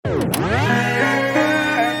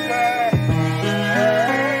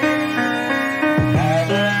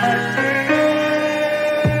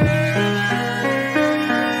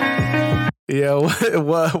Yo,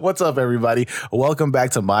 what's up, everybody? Welcome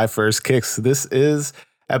back to My First Kicks. This is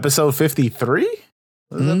episode 53.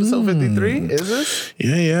 Episode 53? Is this?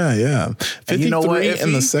 Yeah. 53 and you know what,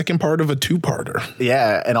 and the second part of a two-parter.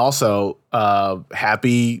 Yeah, and also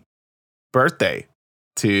happy birthday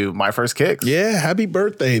to My First Kicks. Yeah, happy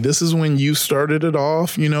birthday. This is when you started it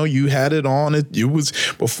off. You know, you had it on. It was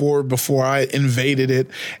before I invaded it.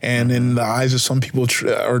 And in the eyes of some people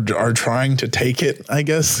are trying to take it, I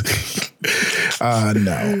guess. No.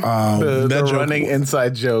 The running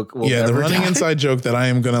inside joke. The running inside joke that I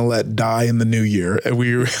am going to let die in the new year. I'm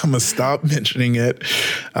going to stop mentioning it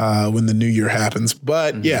when the new year happens.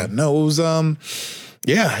 But it was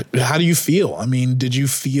yeah. How do you feel? I mean, did you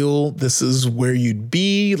feel this is where you'd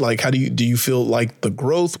be? Like, do you feel like the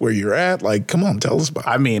growth where you're at? Like, come on, tell us about it.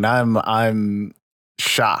 I mean, I'm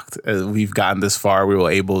shocked we've gotten this far. We were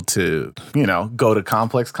able to, go to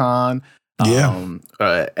Complex Con.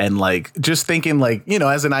 And like, just thinking like,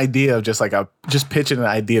 as an idea of just pitching an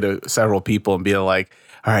idea to several people and being like,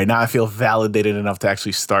 all right, now I feel validated enough to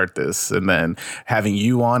actually start this. And then having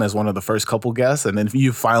you on as one of the first couple guests, and then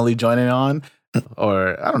you finally joining on.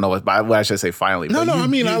 Or I don't know what I should say finally. No, it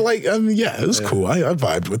was cool. I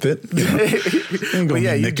vibed with it. But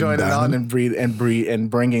yeah, you joining on and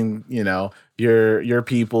bringing your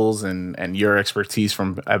peoples and your expertise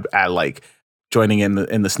from at like joining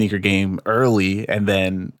in the sneaker game early, and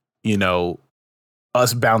then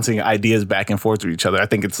us bouncing ideas back and forth with each other. I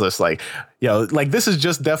think it's just like this is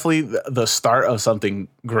just definitely the start of something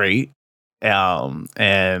great,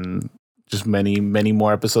 and just many, many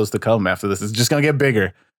more episodes to come after this. It's just going to get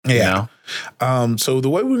bigger. Yeah. So the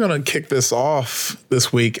way we're going to kick this off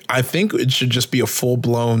this week, I think it should just be a full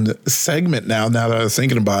blown segment now that I was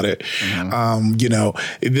thinking about it. I'm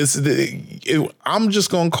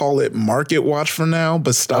just going to call it Market Watch for now,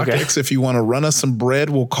 but StockX, if you want to run us some bread,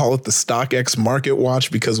 we'll call it the StockX Market Watch,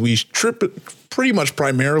 because we pretty much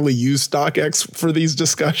primarily use StockX for these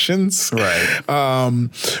discussions. Right.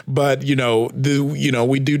 But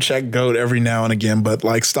we do check GOAT every now and again, but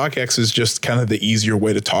like StockX is just kind of the easier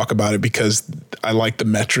way to talk about it because I like the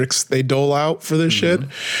metrics they dole out for this shit.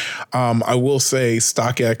 I will say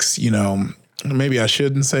StockX, maybe I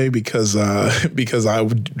shouldn't say because I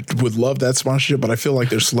would love that sponsorship, but I feel like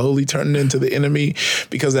they're slowly turning into the enemy,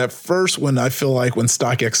 because at first when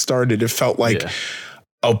StockX started, it felt like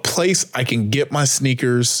a place I can get my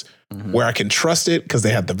sneakers where I can trust it because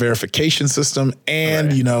they had the verification system,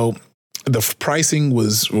 and the pricing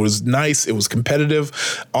was nice. It was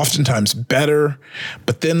competitive, oftentimes better.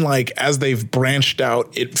 But then like as they've branched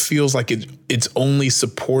out, it feels like it's only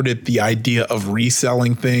supported the idea of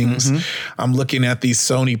reselling things. I'm looking at these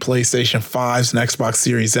Sony PlayStation 5s and Xbox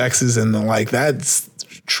Series X's, and like that's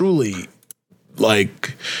truly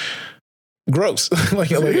like gross.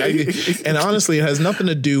 And honestly, it has nothing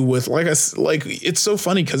to do with it's so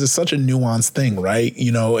funny because it's such a nuanced thing, right?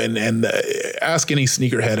 And ask any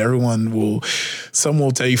sneakerhead, some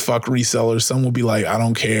will tell you fuck resellers, some will be like, I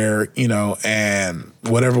don't care, and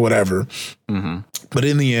whatever. But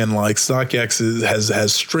in the end, like StockX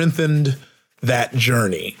has strengthened that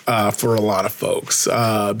journey for a lot of folks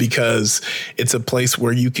because it's a place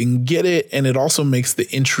where you can get it, and it also makes the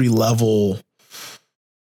entry level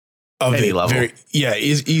of any level.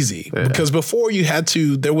 Is easy. Because before you had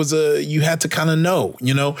to kind of know,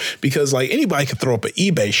 because like anybody could throw up an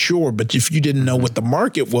eBay, sure, but if you didn't know what the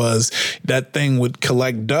market was, that thing would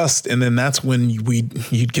collect dust, and then that's when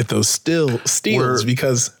you'd get those steals.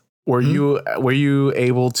 Because were you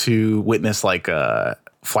able to witness like a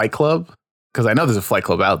Flight Club? Because I know there's a Flight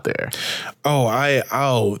Club out there.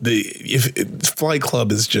 Flight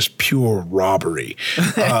Club is just pure robbery,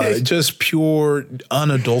 just pure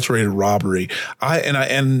unadulterated robbery.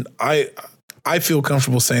 I feel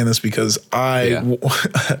comfortable saying this because I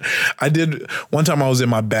did one time. I was in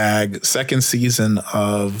my bag, second season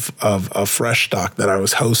of Fresh Stock that I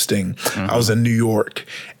was hosting. I was in New York,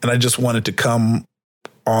 and I just wanted to come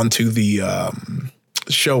onto the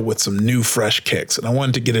show with some new fresh kicks, and I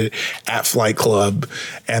wanted to get it at Flight Club,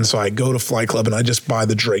 and so I go to Flight Club and I just buy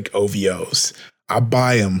the Drake OVOs. I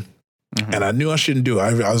buy them, and I knew I shouldn't do it.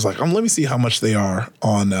 I was like, let me see how much they are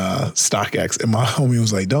on StockX, and my homie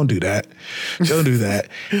was like, don't do that,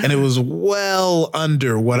 and it was well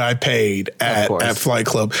under what I paid at Flight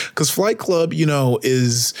Club, because Flight Club,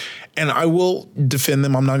 is. And I will defend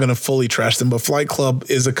them. I'm not going to fully trash them, but Flight Club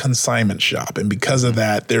is a consignment shop. And because of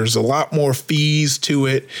that, there's a lot more fees to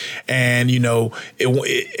it. And,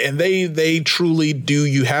 and they truly do.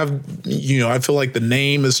 You have, I feel like the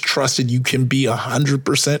name is trusted. You can be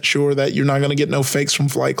 100% sure that you're not going to get no fakes from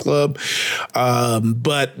Flight Club.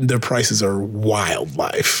 But their prices are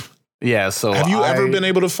wildlife. Yeah. So have you ever been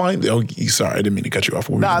able to find? Oh, sorry, I didn't mean to cut you off.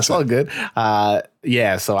 No, it's all good.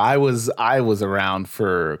 Yeah. So I was around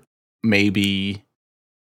for maybe,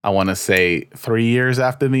 I want to say 3 years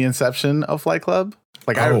after the inception of Flight Club.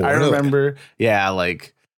 Like I really? remember, yeah,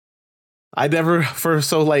 like I never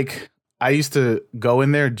I used to go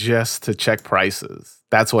in there just to check prices.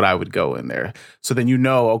 That's what I would go in there. So then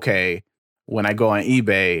okay, when I go on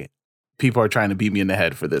eBay, people are trying to beat me in the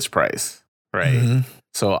head for this price, right? Mm-hmm.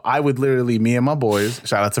 So I would literally, me and my boys,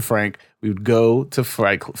 shout out to Frank, we would go to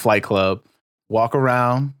Flight Club, walk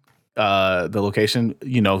around the location,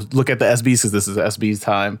 look at the SBs because this is SB's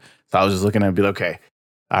time. So I was just looking at it and be like, okay,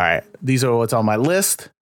 all right, these are what's on my list.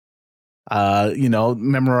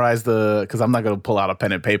 Memorize because I'm not going to pull out a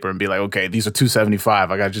pen and paper and be like, okay, these are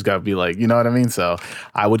 $275. I just got to be like, you know what I mean? So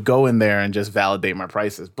I would go in there and just validate my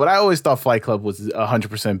prices. But I always thought Flight Club was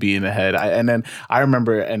 100% being ahead. And then I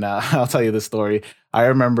remember, and I'll tell you this story. I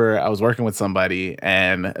remember I was working with somebody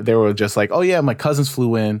and they were just like, oh yeah, my cousins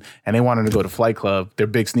flew in and they wanted to go to Flight Club. They're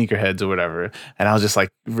big sneakerheads or whatever. And I was just like,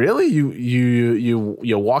 really?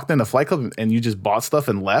 You walked into Flight Club and you just bought stuff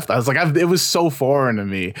and left? I was like, it was so foreign to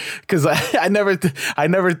me because I never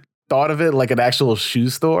thought of it like an actual shoe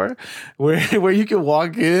store where you can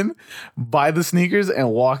walk in, buy the sneakers and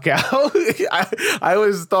walk out. I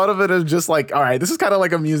always thought of it as just like, all right, this is kind of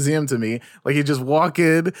like a museum to me. Like you just walk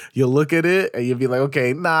in, you look at it and you'll be like,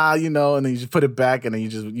 okay, nah, and then you just put it back and then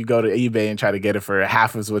you go to eBay and try to get it for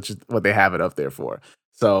half as what they have it up there for.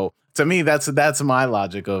 So to me, that's my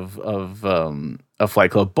logic of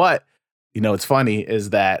Flight Club. But it's funny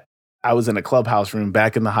is that I was in a clubhouse room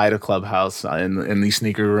back in the height of Clubhouse in these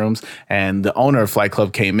sneaker rooms, and the owner of Flight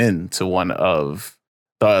Club came into one of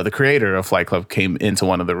the creator of Flight Club came into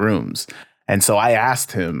one of the rooms, and so I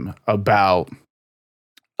asked him about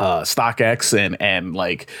StockX and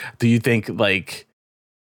like, do you think like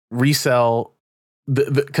resell?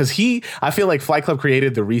 Because I feel like Flight Club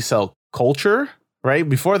created the resell culture. Right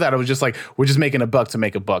before that, it was just like we're just making a buck to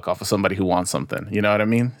make a buck off of somebody who wants something. You know what I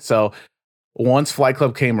mean? So once Flight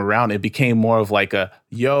Club came around, it became more of like I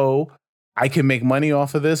can make money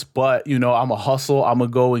off of this, but I'm a hustle. I'm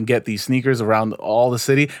gonna go and get these sneakers around all the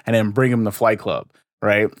city and then bring them to Flight Club,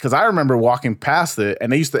 right? Because I remember walking past it,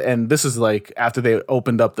 and and this is like after they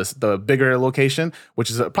opened up the bigger location,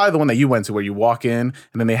 which is probably the one that you went to, where you walk in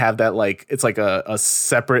and then they have that like it's like a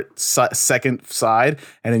separate second side,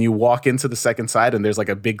 and then you walk into the second side and there's like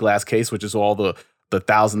a big glass case, which is all the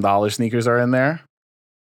 $1,000 sneakers are in there.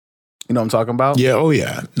 You know what I'm talking about? Yeah. Oh,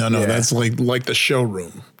 yeah. No, yeah. That's like the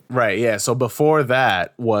showroom. Right. Yeah. So before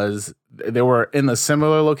that they were in a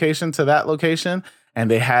similar location to that location, and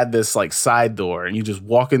they had this like side door, and you just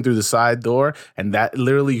walk in through the side door, and that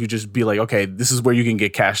literally you just be like, okay, this is where you can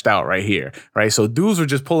get cashed out right here. Right. So dudes were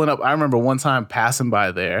just pulling up. I remember one time passing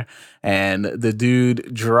by there, and the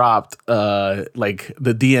dude dropped like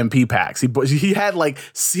the DMP packs. He had like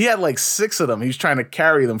 6 of them. He was trying to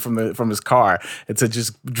carry them from his car and to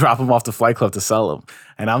just drop them off to Flight Club to sell them.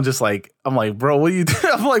 And I'm like, bro, what do you do?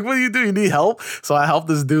 I'm like, what do you do? You need help? So I helped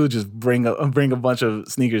this dude just bring a bunch of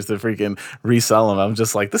sneakers to freaking resell them. I'm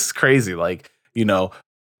just like, this is crazy. Like,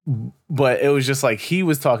 but it was just like, he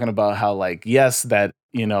was talking about how like, yes, that,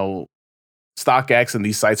 StockX and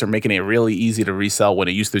these sites are making it really easy to resell when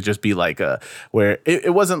it used to just be like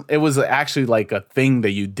it was actually like a thing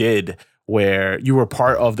that you did where you were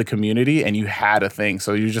part of the community and you had a thing.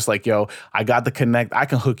 So you're just like, yo, I got the connect, I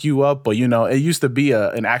can hook you up. But it used to be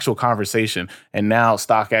an actual conversation. And now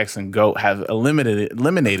StockX and GOAT have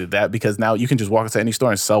eliminated that, because now you can just walk into any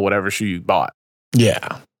store and sell whatever shoe you bought.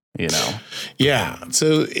 Yeah. Yeah.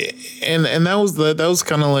 So, and that was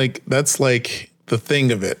kind of like, that's like the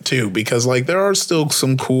thing of it too, because like there are still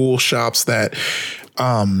some cool shops that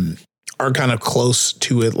are kind of close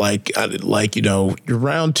to it. Like your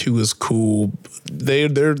Round 2 is cool.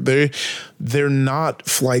 They're not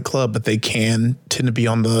Flight Club, but they can tend to be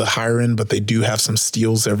on the higher end, but they do have some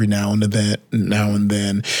steals every now and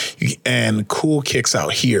then. And Cool Kicks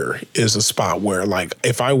out here is a spot where, like,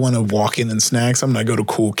 if I want to walk in and snacks, I'm going to go to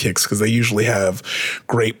Cool Kicks because they usually have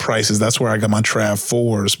great prices. That's where I got my Trav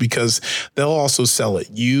 4s, because they'll also sell it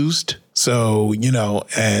used. So,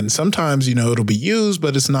 and sometimes, it'll be used,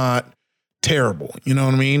 but it's not terrible. You know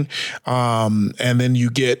what I mean? And then you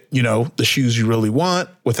get, the shoes you really want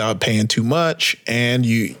without paying too much, and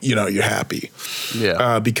you're happy.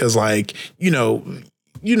 Yeah. Because like,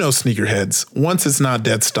 sneakerheads, once it's not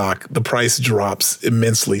dead stock, the price drops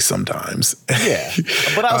immensely sometimes. Yeah.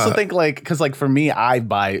 But I also think because for me, I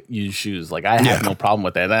buy used shoes. Like I have no problem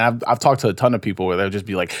with that. And I've talked to a ton of people where they'll just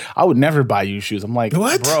be like, I would never buy used shoes. I'm like,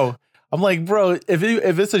 what? Bro, I'm like, bro, if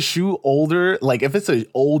it's a shoe older, like if it's an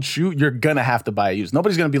old shoe, you're gonna have to buy a used.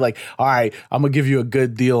 Nobody's gonna be like, all right, I'm gonna give you a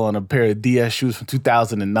good deal on a pair of DS shoes from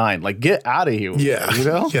 2009. Like, get out of here. Yeah, you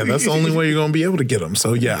know? Yeah, that's the only way you're gonna be able to get them.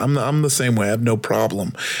 So yeah, I'm the same way. I have no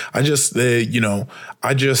problem. I just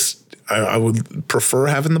I would prefer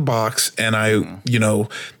having the box, and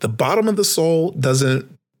the bottom of the sole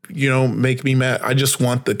doesn't make me mad. I just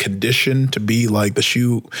want the condition to be like the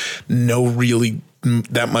shoe, not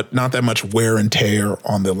that much wear and tear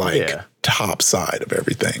on the top side of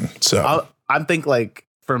everything. So I think like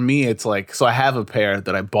for me, it's like, so I have a pair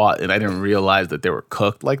that I bought and I didn't realize that they were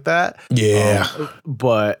cooked like that. Yeah.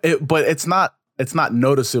 But it's not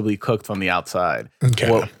noticeably cooked from the outside.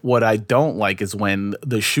 Okay. What I don't like is when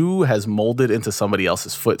the shoe has molded into somebody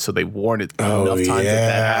else's foot, so they've worn it enough times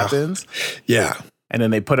that happens. Yeah. And then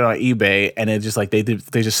they put it on eBay, and it just like they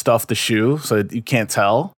just stuff the shoe so that you can't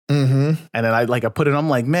tell. Mm-hmm. And then I put it on, I'm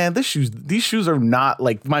like, man, these shoes are not,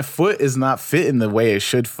 like, my foot is not fitting the way it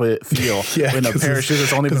should feel. In a pair of shoes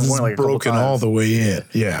that's only been worn like a broken all the way in.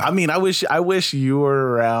 Yeah. I mean, I wish you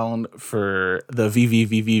were around for the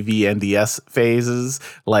NDS phases.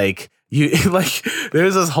 Like,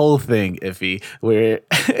 there's this whole thing, Iffy, where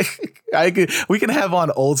we can have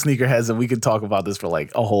on old sneakerheads and we can talk about this for like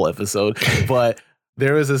a whole episode, but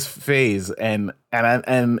there was this phase, and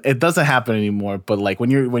it doesn't happen anymore. But like when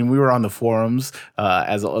we were on the forums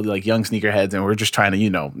as like young sneakerheads, and we're just trying to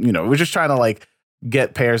we're just trying to like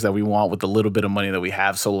get pairs that we want with the little bit of money that we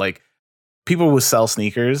have. So like people would sell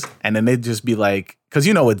sneakers, and then they'd just be like, because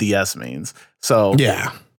you know what DS means. So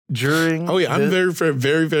yeah. I'm very,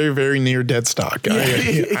 very, very, very near dead stock.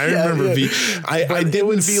 I remember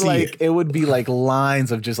it would be like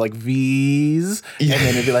lines of just like V's, and then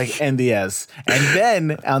it'd be like NDS, and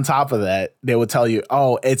then on top of that, they would tell you,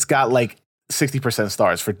 oh, it's got like 60%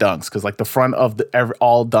 stars for dunks, because like the front of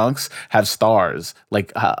all dunks have stars,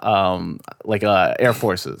 like Air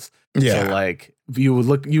Forces. Yeah. So like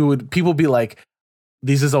people be like,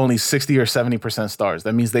 these is only 60 or 70% stars.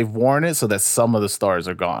 That means they've worn it so that some of the stars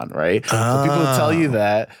are gone, right? So people will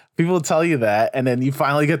tell you that. And then you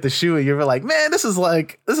finally get the shoe and you're like, man, this is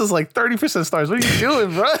like 30% stars. What are you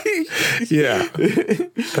doing, bro? Yeah.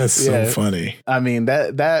 That's so funny. I mean,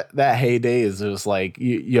 that heyday is just like,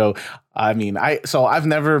 so I've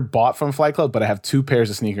never bought from Flight Club, but I have 2 pairs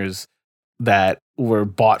of sneakers that were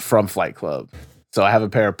bought from Flight Club. So I have a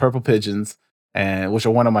pair of Purple Pigeons, and which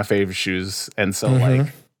are one of my favorite shoes. And so like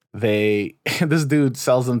this dude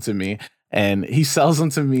sells them to me, and he tells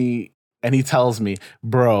me,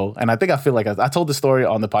 bro, and I think I feel like I told the story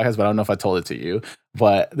on the podcast, but I don't know if I told it to you.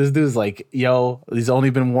 But this dude's like, yo, these only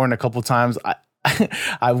been worn a couple times.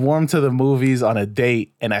 I wore them to the movies on a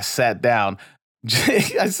date, and I sat down.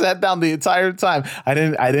 I sat down the entire time. I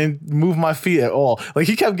didn't move my feet at all. Like,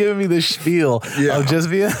 he kept giving me this spiel of just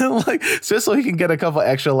being like, just so he can get a couple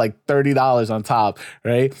extra like $30 on top,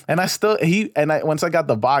 right? And once I got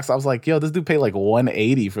the box, I was like, yo, this dude paid like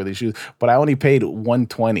 $180 for these shoes, but I only paid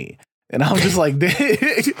 $120, and I was just like, damn,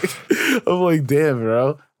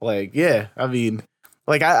 bro. Like, yeah, I mean,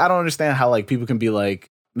 like I don't understand how like people can be like,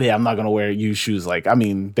 yeah, I'm not gonna wear used shoes. Like, I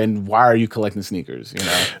mean, then why are you collecting sneakers? You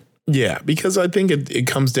know. Yeah, because I think it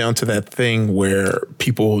comes down to that thing where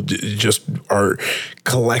people just are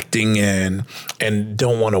collecting and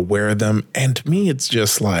don't want to wear them. And to me, it's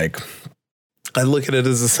just like, I look at it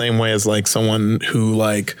as the same way as like someone who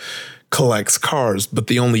like collects cars. But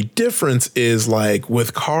the only difference is like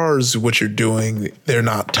with cars, what you're doing, they're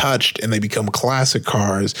not touched and they become classic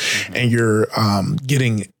cars, and you're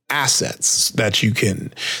getting assets that you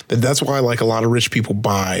can. That's why like a lot of rich people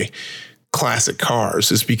buy classic cars,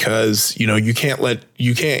 is because you can't let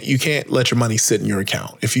your money sit in your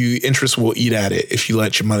account. If interest will eat at it if you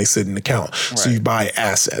let your money sit in the account. Right. So you buy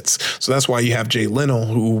assets. So that's why you have Jay Leno,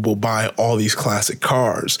 who will buy all these classic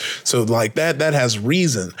cars. So like that has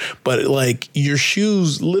reason. But like your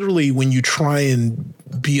shoes, literally, when you try and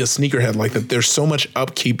be a sneakerhead like that, there's so much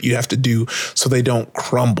upkeep you have to do so they don't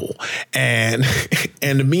crumble. And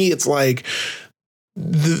to me, it's like,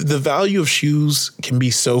 the value of shoes can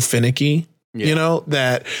be so finicky,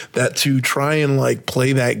 that to try and like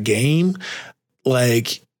play that game,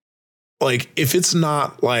 like if it's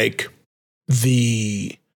not like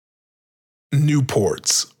the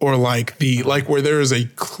Newports or like where there is a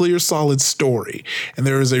clear, solid story and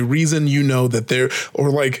there is a reason, that there, or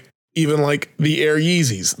like even like the Air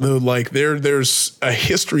Yeezys, there's a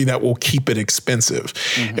history that will keep it expensive.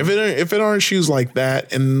 Mm-hmm. If it aren't shoes like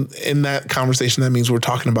that, and in that conversation, that means we're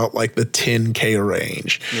talking about like the $10K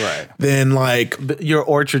range, right? Then like your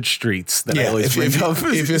Orchard Streets that I always bring up.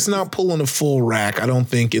 If it's not pulling a full rack, I don't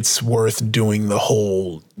think it's worth doing the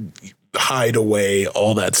whole hide away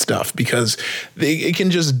all that stuff because it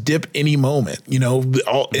can just dip any moment, and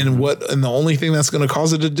the only thing that's going to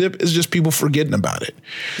cause it to dip is just people forgetting about it.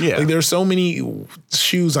 Yeah. Like there's so many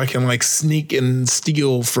shoes I can like sneak and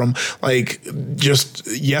steal from like just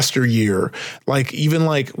yesteryear. Like even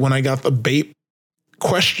like when I got the Bape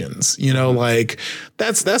questions, like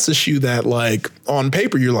that's a shoe that like on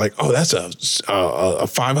paper you're like, oh, that's a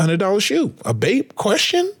 $500 shoe, a Bape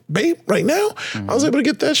right now. I was able to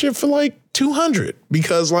get that shit for like $200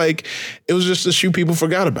 because like it was just a shoe people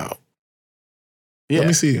forgot about. Yeah. Let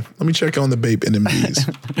me see. Let me check on the Bape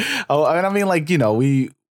NMDs. Oh, and I mean, like,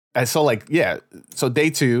 so day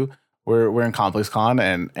 2 we're in Complex Con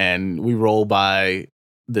and we roll by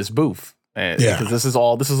this booth. And because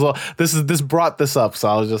this brought this up, so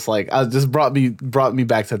I was just like, brought me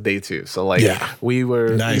back to day 2. So like, we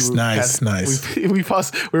were nice. We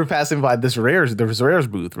were passing by this Rares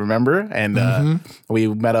booth, remember? And we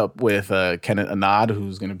met up with Kenneth Anad,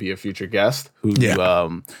 who's going to be a future guest, who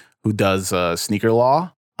does Sneaker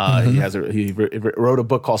Law. He wrote a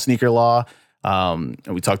book called Sneaker Law, and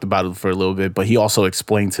we talked about it for a little bit. But he also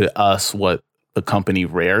explained to us what the company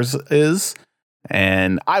Rares is.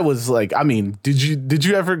 And I was like, I mean, did you get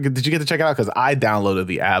to check it out? Because I downloaded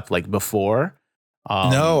the app like before.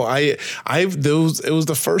 No, it was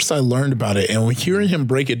the first I learned about it, and hearing him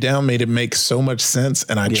break it down made it make so much sense.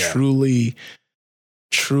 And I truly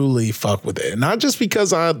fuck with it. Not just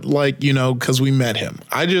because I like, because we met him.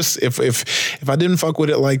 I just if I didn't fuck with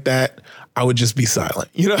it like that, I would just be silent.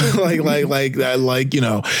 Like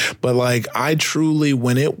that, but like I truly,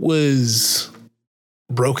 when it was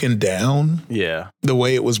broken down, the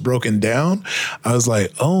way it was broken down, I was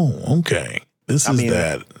like, oh, okay, this is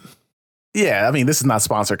that. Yeah, I mean, this is not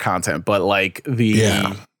sponsored content, but like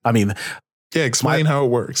explain how it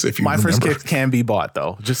works. If you first kit can be bought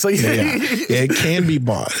though, just so it can be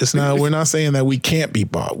bought. It's not. We're not saying that we can't be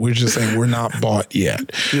bought. We're just saying we're not bought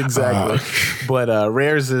yet. Exactly. But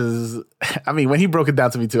Rares is. I mean, when he broke it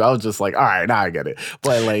down to me too, I was just like, all right, now I get it.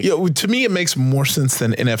 But like, to me, it makes more sense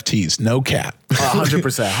than NFTs. No cap.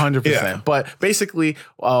 100%. But basically,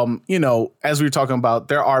 as we were talking about,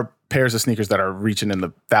 there are pairs of sneakers that are reaching in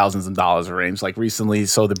the thousands of dollars range. Like recently,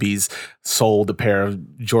 Sotheby's sold a pair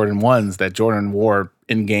of Jordan 1s that Jordan wore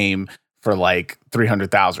in game for like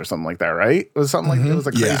 $300,000 or something like that, right? It was something like it was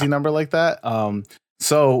a crazy number like that.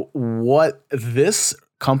 So what this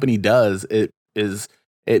company does, it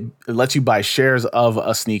lets you buy shares of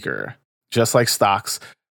a sneaker, just like stocks,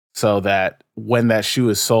 so that when that shoe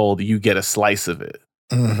is sold, you get a slice of it.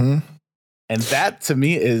 Mm-hmm. And that to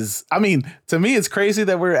me it's crazy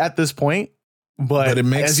that we're at this point, but it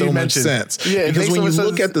makes so much sense. Yeah, because when you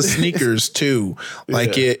look at the sneakers too,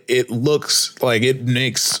 like it looks like it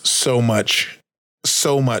makes so much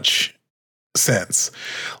sense.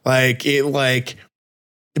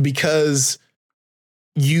 Because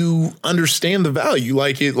you understand the value,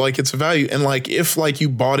 it's a value. And like, if like you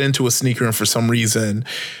bought into a sneaker and for some reason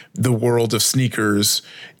the world of sneakers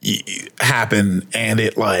happen and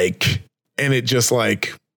it just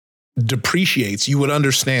like depreciates, you would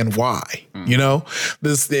understand why.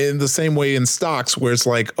 This in the same way in stocks, where it's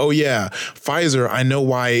like, oh yeah, Pfizer, I know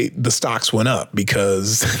why the stocks went up,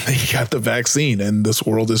 because they got the vaccine and this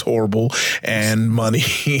world is horrible and money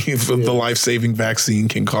for the life-saving vaccine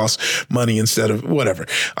can cost money instead of whatever.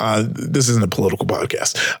 This isn't a political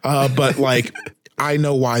podcast, but like I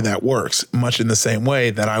know why that works, much in the same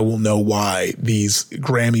way that I will know why these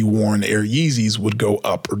Grammy-worn Air Yeezys would go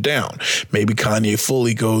up or down. Maybe Kanye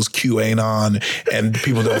fully goes QAnon and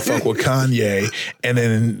people don't fuck with Kanye, and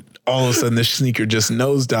then all of a sudden this sneaker just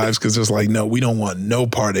nosedives because it's like, no, we don't want no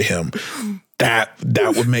part of him. That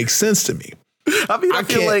would make sense to me. I mean, I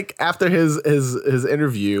feel like after his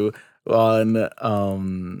interview on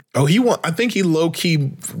I think he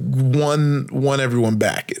low-key won everyone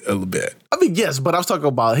back a little bit. I mean, yes, but I was talking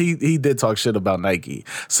about he did talk shit about Nike.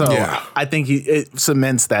 So I think it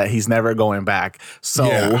cements that he's never going back.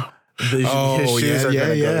 So his shoes are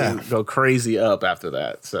gonna go crazy up after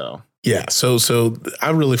that. So yeah, so I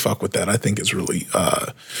really fuck with that. I think it's really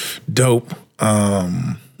dope.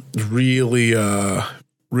 Really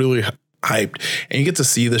hyped, and you get to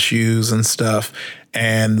see the shoes and stuff.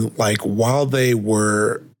 And like, while they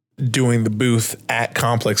were doing the booth at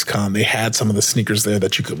Complex Con, they had some of the sneakers there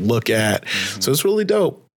that you could look at. Mm-hmm. So it's really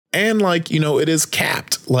dope. And like, it is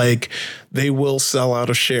capped. Like, they will sell out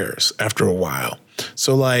of shares after a while.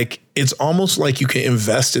 So like, it's almost like you can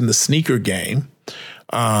invest in the sneaker game.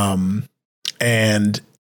 And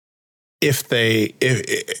if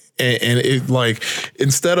like,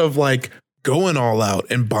 instead of like going all out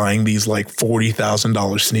and buying these like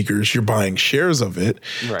 $40,000 sneakers. You're buying shares of it.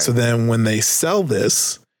 Right. So then when they sell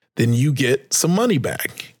this, then you get some money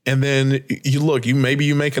back. And then maybe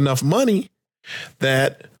you make enough money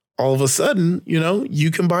that all of a sudden,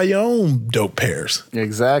 you can buy your own dope pairs.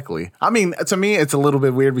 Exactly. I mean, to me, it's a little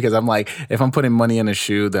bit weird because I'm like, if I'm putting money in a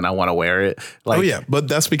shoe, then I want to wear it. Like, oh yeah, but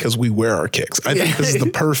that's because we wear our kicks. I think this is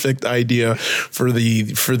the perfect idea for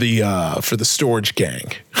the storage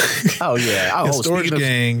gang. Oh yeah, the storage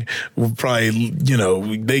gang will probably,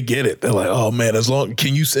 they get it. They're like, oh man,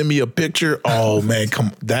 can you send me a picture? Oh man,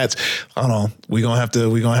 I don't know. We're gonna have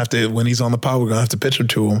to when he's on the pod, we're gonna have to pitch him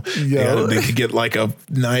to him. Yeah, they could get like a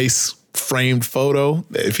nice framed photo.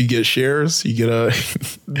 If you get shares, you get a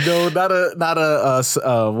no, not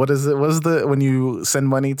a what is it? What is the when you send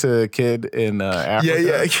money to a kid in Africa?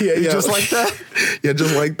 Yeah. Just like that. Yeah,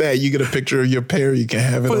 just like that. You get a picture of your pair. You can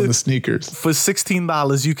have it on the sneakers for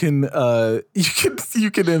 $16. You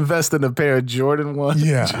can invest in a pair of Jordan 1.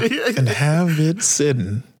 Yeah, and have it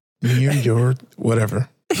sitting near your whatever.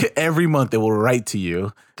 Every month it will write to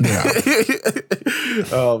you. Yeah.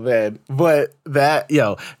 Oh man. But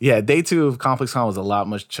day 2 of Complex Con was a lot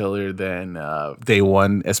much chiller than day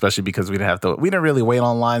 1, especially because we didn't really wait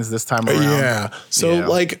on lines this time around. Yeah. So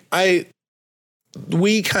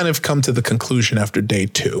we kind of come to the conclusion after day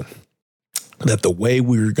 2 that the way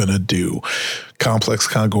we're going to do Complex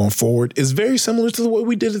Con going forward is very similar to the way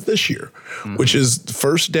we did it this year, which is the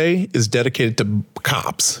first day is dedicated to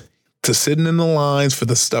cops, to sitting in the lines for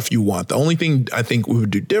the stuff you want. The only thing I think we would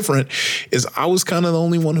do different is I was kind of the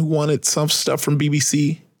only one who wanted some stuff from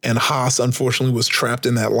BBC, and Haas unfortunately was trapped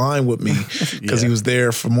in that line with me because he was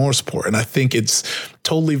there for more support. And I think it's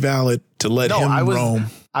totally valid to let him roam.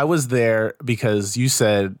 I was there because you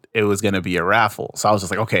said it was going to be a raffle. So I was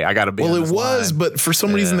just like, okay, I got to be Well, in it this was, line. but for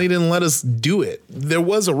some reason they didn't let us do it. There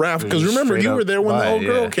was a raffle because remember you were there when the old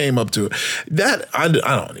girl came up to it. That I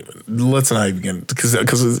don't even. Let's not even get because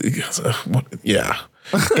yeah.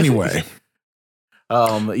 Anyway.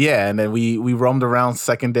 And then we roamed around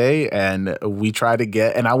second day and we tried to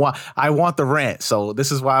get, and I want the rant. So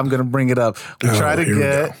this is why I'm going to bring it up. We try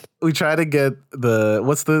to get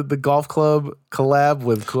what's the golf club collab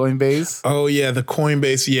with Coinbase. Oh yeah. The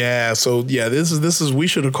Coinbase. Yeah. So yeah, this is, we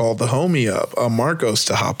should have called the homie up, Marcos,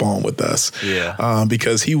 to hop on with us. Yeah.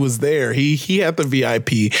 Because he was there. He had the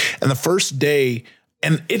VIP, and the first day,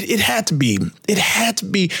 and it had to be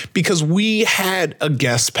because we had a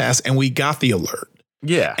guest pass and we got the alert.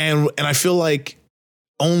 Yeah. And I feel like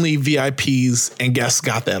only VIPs and guests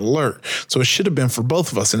got that alert. So it should have been for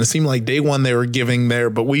both of us. And it seemed like day 1 they were giving there,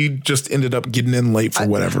 but we just ended up getting in late for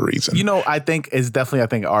whatever reason. I think it's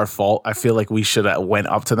definitely, our fault. I feel like we should have went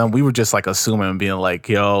up to them. We were just like assuming and being like,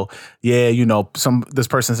 yo, yeah, this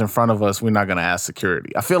person's in front of us. We're not going to ask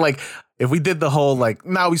security. I feel like if we did the whole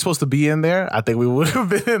we're supposed to be in there, I think we would have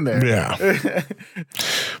been in there. Yeah.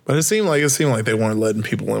 But it seemed like they weren't letting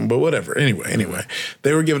people in, but whatever. Anyway,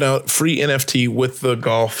 they were giving out free NFT with the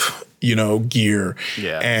golf, gear.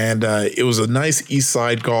 Yeah. And it was a nice East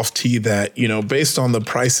Side golf tee that, based on the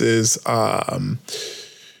prices that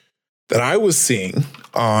I was seeing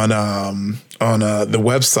on the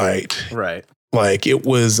website. Right. Like it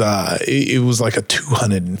was like a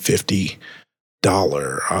 $250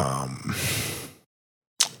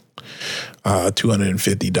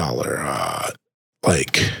 $250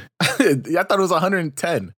 like I thought it was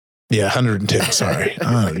 110. Yeah, 110. Sorry.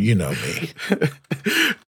 You know me.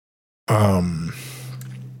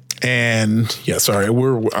 And yeah, sorry.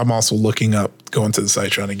 I'm also looking up, going to the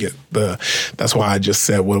site trying to get that's why I just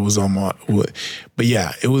said what was on but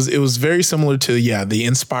yeah, it was very similar to, the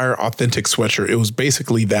Inspire Authentic sweatshirt. It was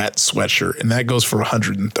basically that sweatshirt, and that goes for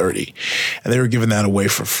 130, and they were giving that away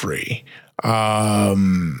for free.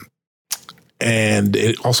 And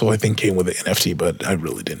it also, I think, came with an NFT, but I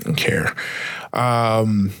really didn't care.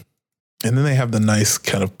 And then they have the nice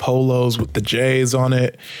kind of polos with the J's on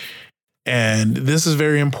it. And this is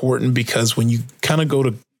very important because when you kind of go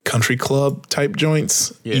to country club type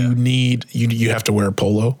joints, you have to wear a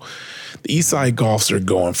polo. The East Side Golfs are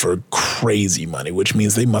going for crazy money, which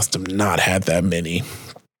means they must have not had that many.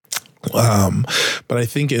 But I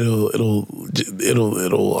think it'll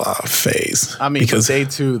phase. I mean, because day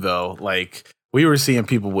 2 though, we were seeing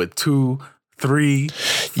people with 2, 3,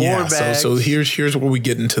 4 bags. So here's where we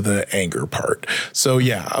get into the anger part. So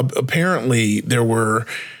apparently there were.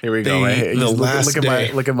 Here we go. Right? The last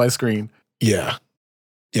day. Look at my screen. Yeah.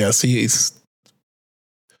 See, it's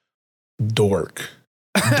dork.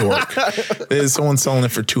 There's someone selling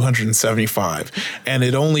it for $275, and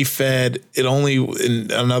it only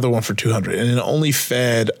another one for $200, and it only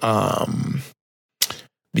fed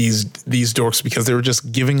these dorks because they were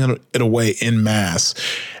just giving it away in mass,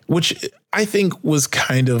 which I think was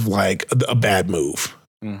kind of like a bad move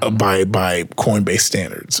by Coinbase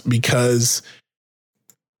standards, because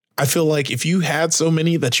I feel like if you had so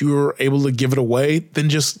many that you were able to give it away, then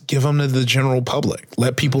just give them to the general public.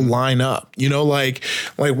 Let people line up. You know, like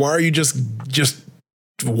why are you just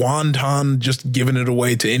wonton just giving it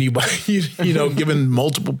away to anybody, you know, giving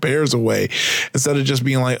multiple pairs away instead of just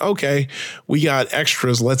being like, okay, we got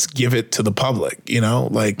extras, let's give it to the public, you know,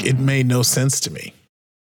 like it made no sense to me.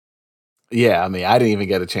 Yeah, I mean, I didn't even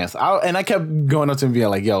get a chance. And I kept going up to him and being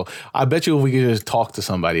like, yo, I bet you if we could just talk to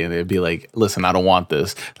somebody and they'd be like, listen, I don't want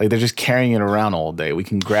this. Like, they're just carrying it around all day. We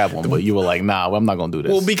can grab one. But you were like, nah, I'm not going to do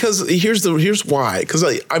this. Well, because here's why.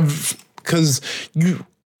 Because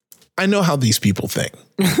I know how these people think.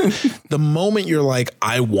 The moment you're like,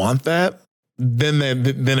 I want that, then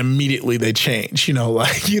immediately they change, you know,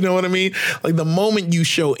 like, you know what I mean? Like the moment you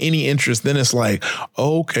show any interest, then it's like,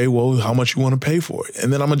 oh, okay, well, how much you want to pay for it?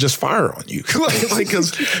 And then I'm gonna just fire on you.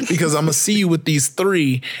 because I'm gonna see you with these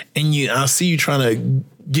 3 and I'll see you trying to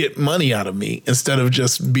get money out of me instead of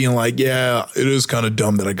just being like, yeah, it is kind of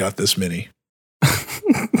dumb that I got this many.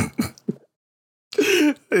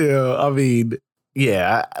 Yeah, I mean,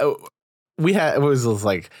 yeah. We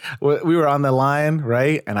were on the line,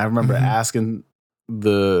 right? And I remember asking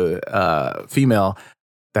the female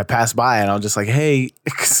that passed by, and I was just like, hey,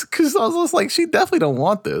 because I was just like, she definitely don't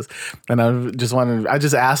want this. And I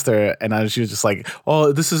just asked her, and she was just like,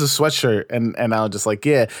 oh, this is a sweatshirt. And I was just like,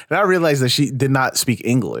 yeah. And I realized that she did not speak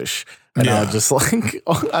English. And I was just like,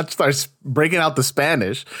 I started breaking out the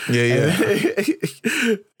Spanish. Yeah.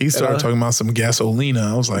 He started talking about some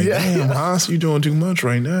gasolina. I was like, damn, Haas, you doing too much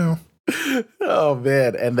right now. Oh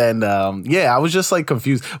man. And then I was just like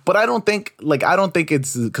confused, but I don't think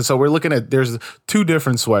it's because so we're looking at, there's 2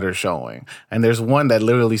 different sweaters showing, and there's one that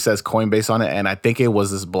literally says Coinbase on it, and I think it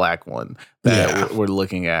was this black one that we're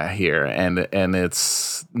looking at here, and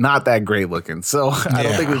it's not that great looking, so I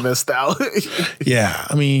don't think we missed out. Yeah,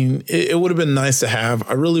 I mean, it would have been nice to have.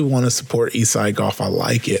 I really want to support Eastside Golf. I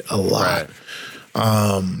like it a lot.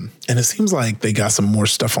 Right. And it seems like they got some more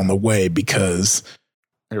stuff on the way, because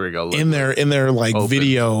here we go. In their like open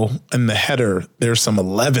video in the header, there's some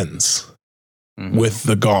 11s with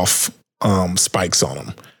the golf spikes on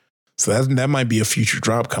them. So that might be a future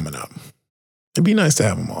drop coming up. It'd be nice to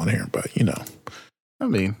have them on here, but you know, I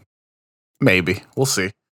mean, maybe we'll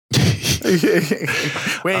see.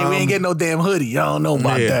 we ain't getting no damn hoodie. Y'all don't know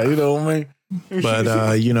about that. You know what I mean?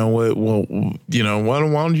 But you know what? Well, you know, why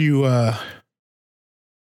don't you?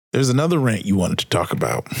 There's another rant you wanted to talk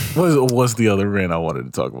about. What's the other rant I wanted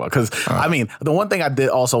to talk about? Because, I mean, the one thing I did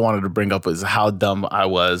also wanted to bring up is how dumb I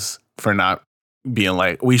was for not being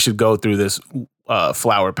like, we should go through this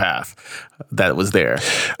flower path that was there.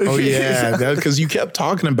 Oh, yeah. Because you kept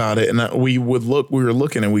talking about it, and we were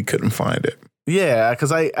looking and we couldn't find it. Yeah,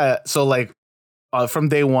 because from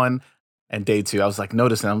day 1 and day 2, I was like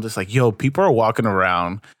noticing, I'm just like, yo, people are walking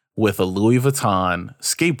around with a Louis Vuitton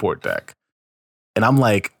skateboard deck. And I'm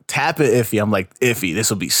like, tap it, Iffy. I'm like, Iffy, this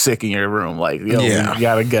will be sick in your room. Like, yo, we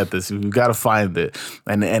gotta get this. We gotta find it.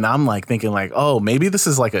 And I'm like thinking like, oh, maybe this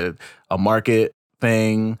is like a market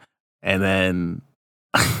thing. And then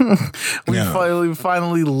we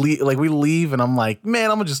finally leave. Like, we leave, and I'm like,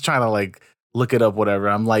 man, I'm just trying to like look it up, whatever.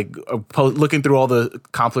 I'm like looking through all the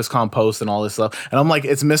Complex Con posts and all this stuff. And I'm like,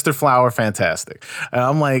 it's Mr. Flower Fantastic. And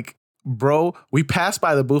I'm like, bro, we passed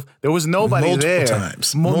by the booth. There was nobody there.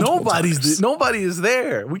 Nobody is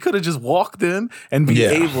there. We could have just walked in and be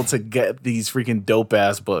able to get these freaking dope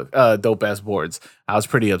ass boards. I was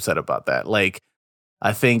pretty upset about that. Like,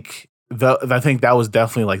 I think that was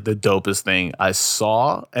definitely like the dopest thing I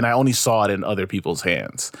saw, and I only saw it in other people's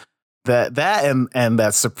hands. That and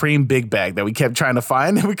that Supreme big bag that we kept trying to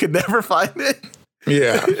find and we could never find it.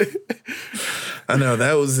 Yeah. I know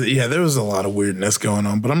there was a lot of weirdness going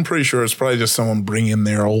on, but I'm pretty sure it's probably just someone bringing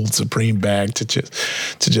their old Supreme bag to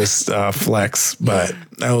just flex. But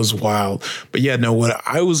that was wild. But yeah, no, what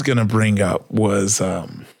I was going to bring up was,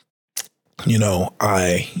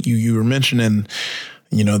 you were mentioning,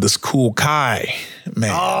 you know, this cool Kai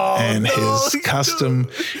man and his custom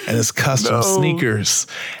sneakers.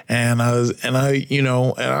 And I was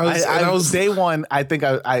day one. I think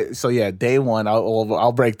day one,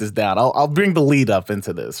 I'll break this down. I'll bring the lead up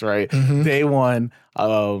into this, right? Mm-hmm. Day one,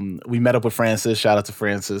 we met up with Francis. Shout out to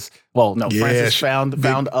Francis. Well, no, Francis found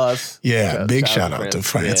us. Yeah. Big shout out to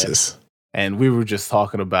Francis. Yeah. And we were just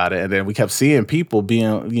talking about it, and then we kept seeing people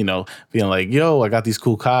being like, "Yo, I got these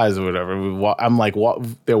cool Kais or whatever." I'm like,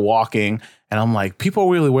 they're walking, and I'm like, "People are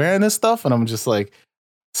really wearing this stuff," and I'm just like,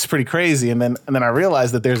 it's pretty crazy. And then I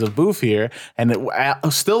realized that there's a booth here, and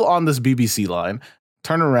still on this BBC line.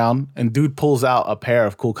 Turn around, and dude pulls out a pair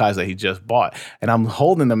of Cool Kais that he just bought, and I'm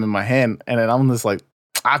holding them in my hand, and then I'm just like,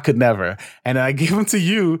 I could never. And then I give them to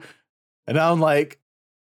you, and I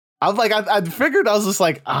figured, I was just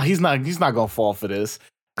like, he's not gonna fall for this.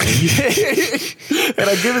 And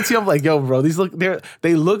I give it to you. I'm like, yo, bro,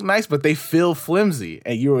 they look nice, but they feel flimsy.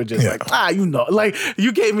 And you were just like, like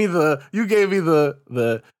you gave me the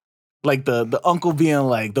uncle being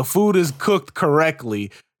like, the food is cooked correctly.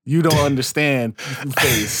 You don't understand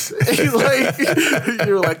face. Like,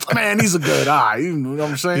 you're like, man, he's a good eye. You know what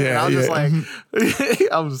I'm saying? Yeah,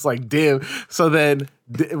 I'm just like, damn. So then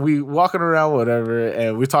we walking around, whatever,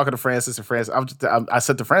 and we're talking to Francis, and I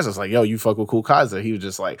said to Francis, like, yo, you fuck with Cool Kaiser? He was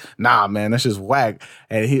just like, nah, man, that's just whack.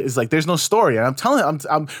 And he's like, there's no story. And I'm telling him,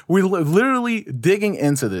 we're literally digging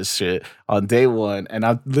into this shit on day one, and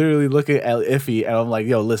I'm literally looking at Iffy, and I'm like,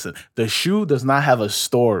 yo, listen, the shoe does not have a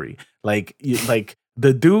story.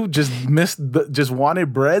 The dude just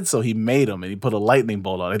wanted bread, so he made them, and he put a lightning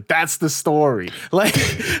bolt on it. That's the story. That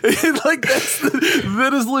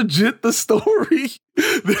is legit the story.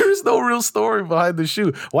 There's no real story behind the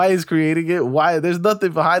shoe. Why he's creating it? Why? There's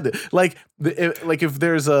nothing behind it. If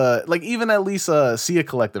there's even at least Sia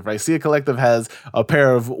Collective, right? Sia Collective has a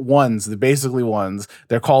pair of ones, the basically ones.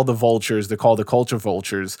 They're called the Vultures. They're called the Culture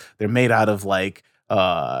Vultures. They're made out of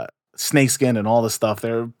snakeskin and all this stuff.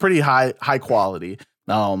 They're pretty high quality.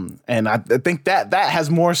 And I think that has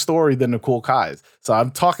more story than the Cool Kais. So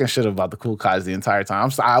I'm talking shit about the Cool Kais the entire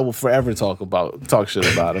time. I will forever talk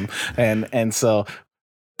shit about them. And so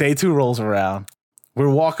day 2 rolls around. We're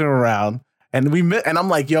walking around, and I'm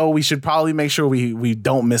like, yo, we should probably make sure we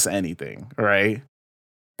don't miss anything, right?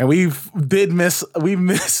 And we missed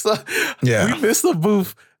the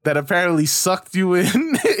booth that apparently sucked you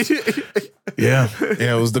in. Yeah,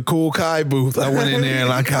 it was the Cool Kai booth. I went in there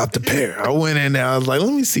and I copped a pair. I went in there, I was like,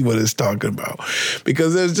 let me see what it's talking about.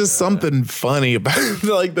 Because there's just something funny about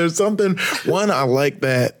it. There's something, one, I like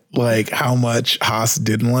that, how much Haas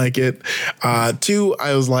didn't like it. 2,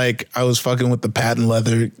 I was fucking with the patent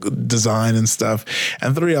leather design and stuff.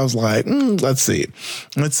 And 3, I was like, let's see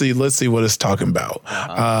what it's talking about.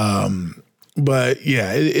 But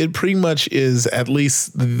yeah, it pretty much is, at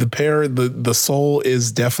least the sole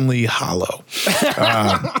is definitely hollow.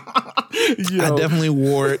 I definitely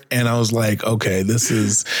wore it, and I was like, okay, this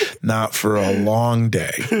is not for a long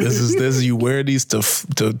day. This is you wear these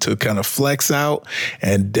to kind of flex out,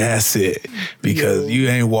 and that's it, because you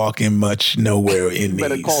ain't walking much nowhere in these.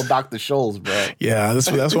 Better call Dr. Scholl's, bro. Yeah,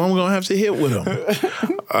 that's what I'm gonna have to hit with him.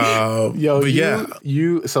 So we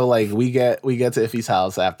get to Iffy's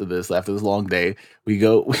house after this long day. We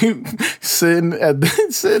sitting at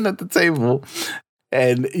the table,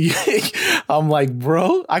 and I'm like,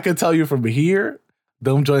 bro, I can tell you from here,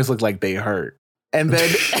 them joints look like they hurt. And then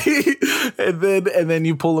and then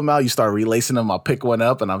you pull them out, you start relacing them. I'll pick one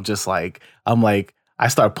up, and I'm like, I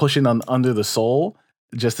start pushing on under the sole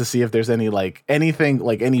just to see if there's any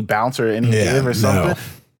anything, any bounce or any give or something. No.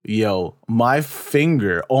 Yo, my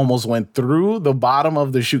finger almost went through the bottom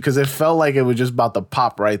of the shoe because it felt like it was just about to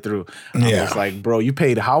pop right through. I was like, bro, you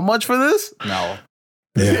paid how much for this? No.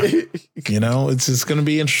 Yeah. It's just going to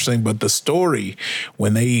be interesting. But the story,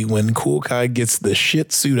 when Cool Kai gets the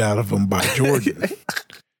shit suit out of him by Jordan,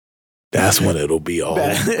 that's when it'll be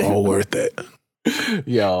all worth it.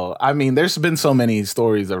 Yo, I mean, there's been so many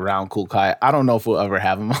stories around Cool Kai. I don't know if we'll ever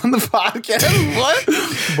have him on the podcast,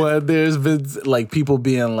 but there's been people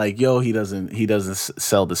being like, yo, he doesn't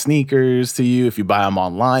sell the sneakers to you. If you buy them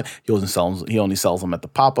online, he only sells them at the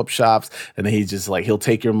pop-up shops. And then he's just he'll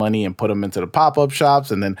take your money and put them into the pop-up shops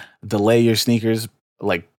and then delay your sneakers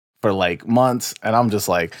for months. And I'm just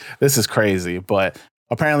like, this is crazy. But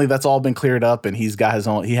apparently that's all been cleared up, and he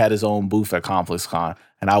had his own booth at ComplexCon,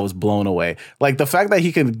 and I was blown away. The fact that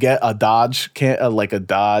he can get a Dodge, because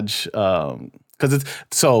it's,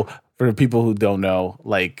 so for people who don't know,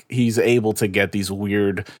 he's able to get these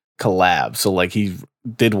weird collabs. So he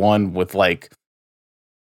did one with what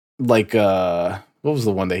was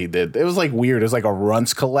the one that he did? It was weird. It was a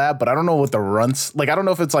Runts collab, but I don't know what the Runts, I don't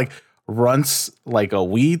know if it's Runts a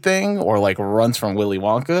weed thing or Runts from Willy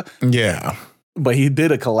Wonka. Yeah. But he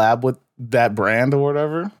did a collab with that brand or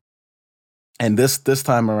whatever. And this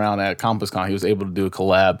time around at ComplexCon, he was able to do a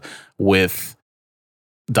collab with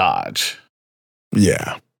Dodge.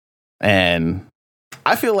 Yeah. And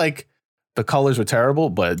I feel like the colors were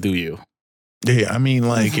terrible, but do you? Yeah, I mean,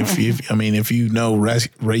 if you know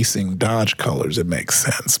racing Dodge colors, it makes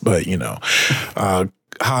sense. But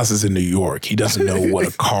Haas is in New York. He doesn't know what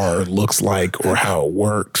a car looks like or how it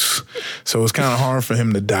works. So it's kind of hard for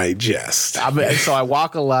him to digest. So I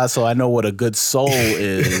walk a lot, so I know what a good sole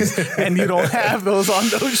is. And you don't have those on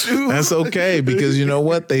those shoes. That's okay, because you know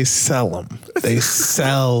what? They sell them. They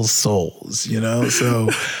sell soles, so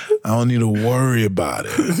I don't need to worry about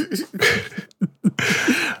it.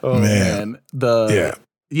 Oh, man.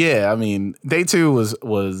 Yeah, I mean, day 2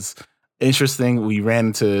 was interesting. We ran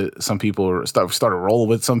into some people, started rolling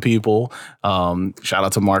with some people. Shout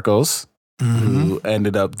out to Marcos, who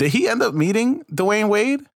ended up. Did he end up meeting Dwayne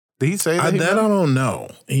Wade? Did he say that? I don't know.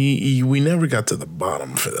 We never got to the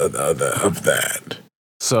bottom of that.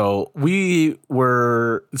 So Linning,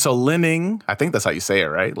 I think that's how you say it,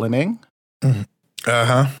 right? Linning?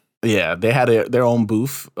 Uh-huh. Yeah, they had their own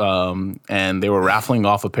booth, and they were raffling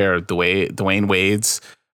off a pair of Dwayne Wade's.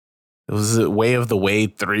 It was Way of the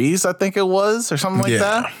Wade 3s, I think it was, or something like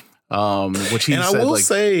that. Which he said, I will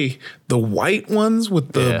say the white ones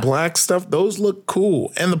with the black stuff, those look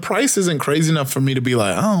cool. And the price isn't crazy enough for me to be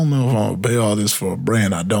like, I don't know if I'm gonna pay all this for a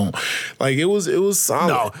brand I don't. Like it was solid.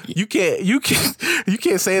 No, you can't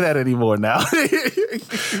say that anymore now.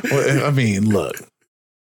 Well, I mean, look.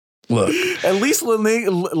 At least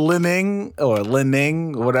Linning,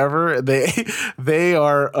 whatever, they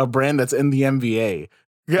are a brand that's in the NBA.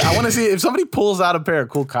 Yeah, I want to see if somebody pulls out a pair of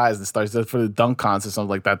cool Kais and starts for the dunk cons or something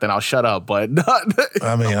like that. Then I'll shut up. But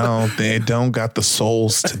I mean, they don't got the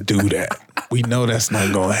souls to do that. We know that's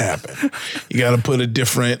not going to happen. You got to put a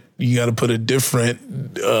different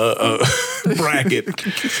bracket,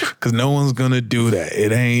 because no one's going to do that.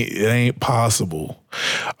 It ain't possible.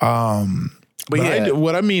 But yeah.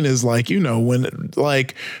 What I mean is, like, when,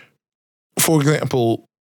 like, for example,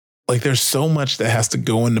 like there's so much that has to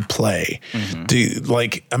go into play.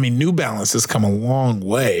 New Balance has come a long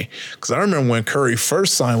way. Because I remember when Curry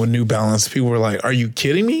first signed with New Balance, people were like, "Are you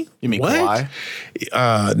kidding me? You mean what?"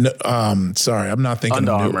 Kawhi? Sorry, I'm not thinking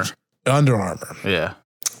Under Armour. Under Armour. Yeah.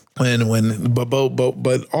 But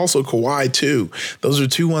also Kawhi too. Those are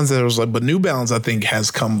two ones that I was like, but New Balance I think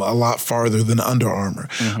has come a lot farther than Under Armour.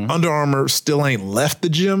 Under Armour still ain't left the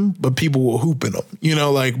gym, but people were hooping them.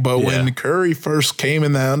 When Curry first came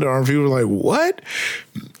in that Under Armour, people were like, what?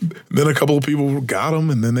 Then a couple of people got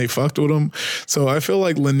him and then they fucked with him. So I feel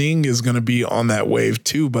like Lening is going to be on that wave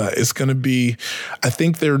too, but it's going to be, I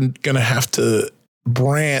think they're going to have to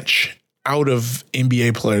branch out of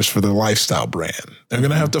NBA players for their lifestyle brand. They're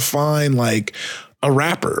going to have to find like a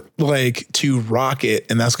rapper like to rock it,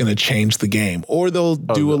 and that's going to change the game. Or they'll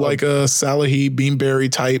do like a Salahi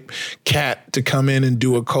Beanberry type cat to come in and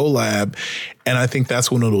do a collab, and I think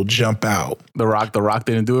that's when it'll jump out. The Rock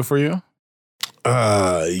didn't do it for you?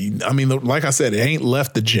 Like I said, it ain't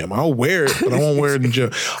left the gym. I'll wear it, but I won't wear it in the gym.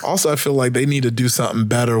 Also, I feel like they need to do something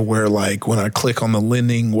better where, like, when I click on the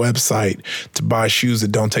Linning website to buy shoes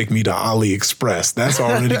that don't take me to AliExpress, that's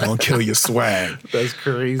already going to kill your swag. That's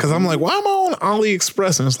crazy. Because I'm like, why am I on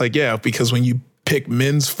AliExpress? And it's like, yeah, because when you pick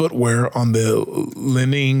men's footwear on the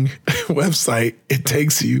Linning website, it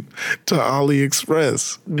takes you to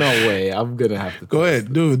AliExpress. No way. I'm going to have to. Go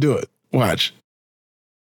ahead. Do it. Watch.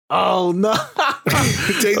 Oh, no.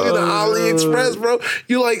 It takes you to AliExpress, bro.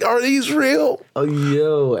 You're like, are these real? Oh,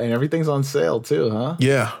 yo. And everything's on sale, too, huh?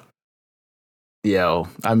 Yeah. Yo.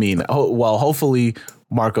 I mean, hopefully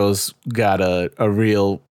Marco's got a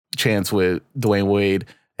real chance with Dwayne Wade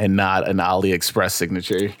and not an AliExpress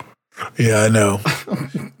signature. Yeah, I know.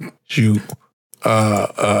 Shoot.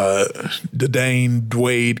 The Dane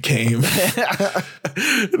Wade came. I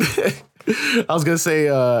was going to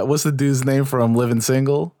say, what's the dude's name from Living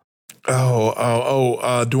Single?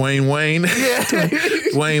 Dwayne Wayne. Yeah.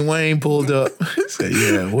 Dwayne Wayne pulled up. Said,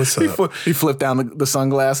 yeah, what's up? He flipped down the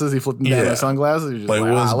sunglasses. He flipped down the sunglasses. Just like,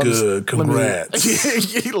 what's good?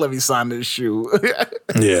 Congrats. Let me sign this shoe.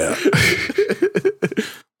 Yeah.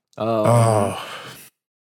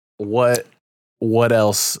 What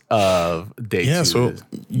else of day two? Yeah, so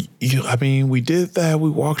we did that. We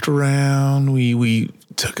walked around. We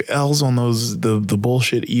took L's on the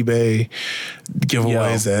bullshit eBay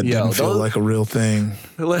giveaways that didn't feel like a real thing.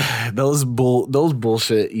 Those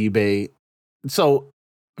bullshit eBay. So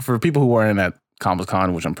for people who weren't at Comic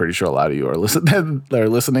Con, which I'm pretty sure a lot of you are listening,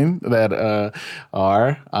 eBay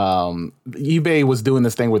was doing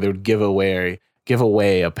this thing where they would give away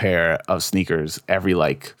a pair of sneakers every I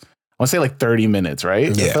want to say 30 minutes,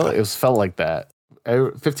 right? Yeah. It felt like that.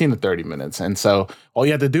 15 to 30 minutes. And so all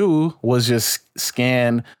you had to do was just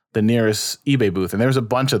scan the nearest eBay booth. And there was a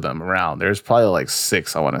bunch of them around. There's probably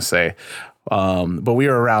 6, I want to say. But we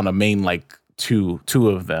were around a main two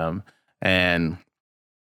of them. And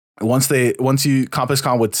Compass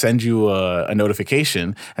Con would send you a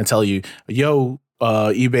notification and tell you, yo,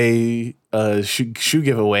 eBay shoe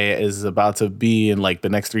giveaway is about to be in like the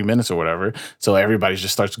next 3 minutes or whatever. So everybody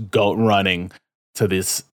just starts running to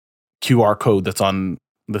this QR code that's on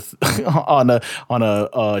the on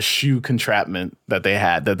a shoe contraption that they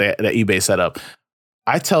had that eBay set up.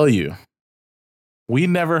 I tell you, we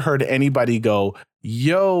never heard anybody go,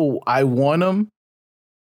 yo, I won them.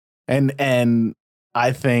 And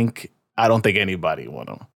I don't think anybody won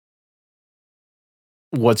them.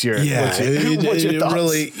 What's your thoughts?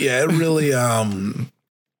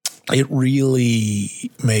 It really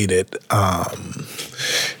made it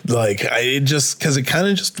because it kind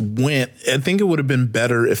of just went. I think it would have been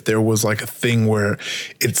better if there was like a thing where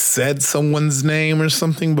it said someone's name or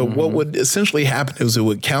something, but what would essentially happen is it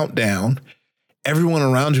would count down. Everyone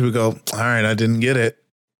around you would go, all right, I didn't get it.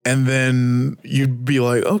 And then you'd be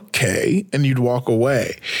like, okay, and you'd walk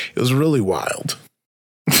away. It was really wild.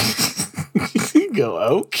 You go,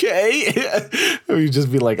 okay. You'd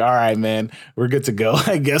just be like, all right, man, we're good to go.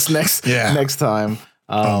 I guess next time.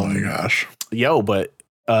 Oh my gosh. Yo, but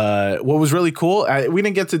what was really cool, we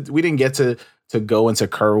didn't get to go into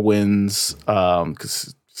Kerwin's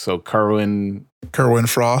Kerwin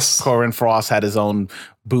Frost had his own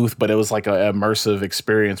booth, but it was like an immersive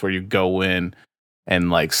experience where you go in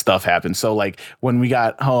and like stuff happened. So like when we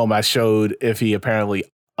got home, I showed Iffy apparently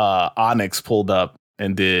Onyx pulled up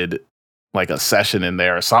and did like a session in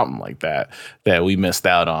there or something like that we missed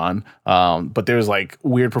out on. But there's like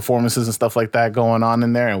weird performances and stuff like that going on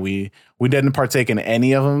in there. And we didn't partake in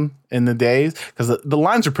any of them in the days because the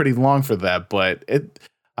lines are pretty long for that. But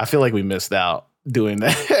I feel like we missed out doing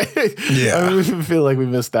that. Yeah. I feel like we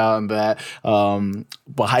missed out on that.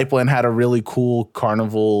 But Hypeland had a really cool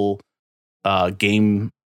carnival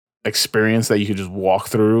game experience that you could just walk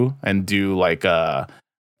through and do like the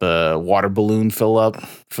water balloon fill up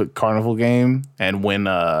for carnival game and win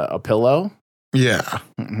a pillow. Yeah.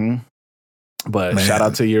 Mm-hmm. But shout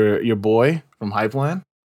out to your boy from Hypeland.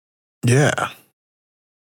 Yeah.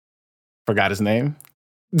 Forgot his name.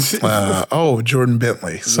 Jordan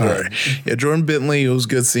Bentley. Sorry. Yeah, Jordan Bentley. It was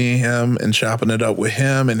good seeing him and chopping it up with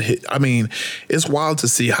him. And it's wild to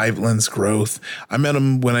see Hypeland's growth. I met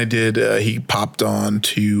him when I did. He popped on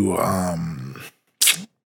to one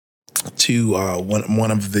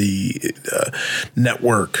of the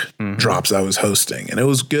network drops I was hosting, and it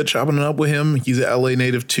was good chopping it up with him. He's an LA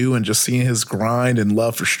native too, and just seeing his grind and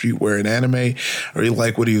love for streetwear and anime, I really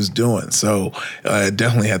like what he was doing. So I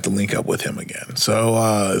definitely had to link up with him again. So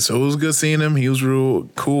it was good seeing him. He was real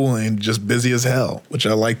cool and just busy as hell, which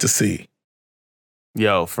I like to see.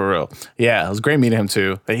 Yo, for real. Yeah, it was great meeting him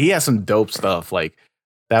too. But he has some dope stuff, like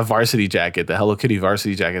that varsity jacket, the Hello Kitty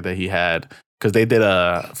varsity jacket that he had. Because they did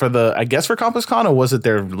for Compass Con, or was it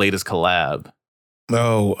their latest collab?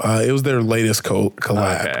 No, it was their latest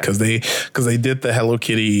collab because they did the Hello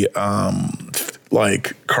Kitty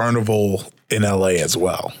like carnival in LA as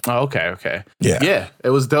well. Oh, okay. Yeah,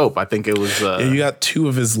 it was dope. I think it was. You got two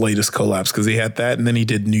of his latest collabs because he had that, and then he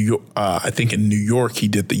did New York. I think in New York he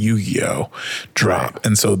did the Yu-Gi-Oh drop,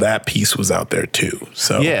 and so that piece was out there too.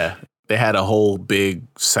 So yeah. They had a whole big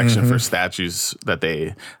section for statues that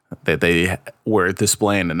they were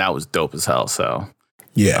displaying, and that was dope as hell. So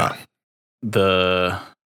yeah, there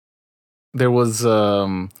was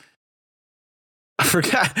I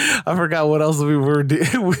forgot what else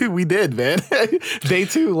we did, man. Day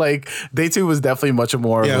two was definitely much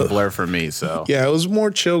more of a blur for me. So yeah, it was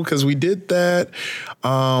more chill because we did that.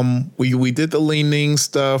 We did the leaning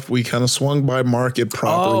stuff. We kind of swung by Market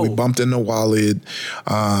proper. We bumped into Walid.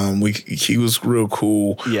 He was real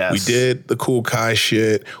cool. Yes. We did the cool Kai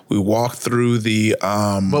shit. We walked through the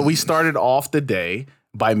but we started off the day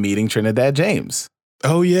by meeting Trinidad James.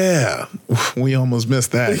 Oh yeah, we almost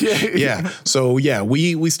missed that. Yeah. So yeah,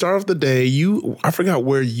 we start off the day. I forgot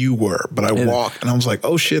where you were, but I walked and I was like,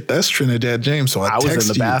 oh shit, that's Trinidad James. So I was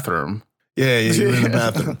in the bathroom. Yeah, you were in the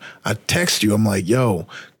bathroom. I text you. I'm like, yo,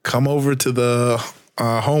 come over to the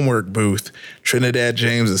homework booth. Trinidad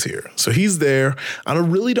James is here. So he's there. I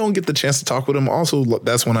really don't get the chance to talk with him. Also,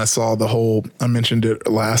 that's when I saw I mentioned it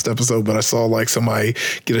last episode, but I saw like somebody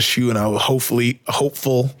get a shoe and I was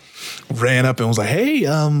hopeful, ran up and was like, hey,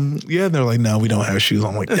 yeah. And they're like, no, we don't have shoes.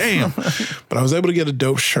 I'm like, damn. But I was able to get a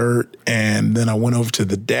dope shirt. And then I went over to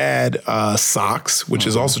the dad socks, which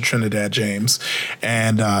is also Trinidad James.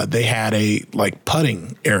 And they had a like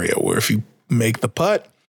putting area where if you make the putt,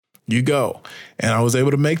 you go. And I was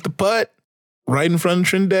able to make the putt right in front of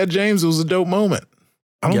Trinidad James. It was a dope moment.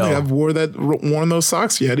 I don't think I've worn those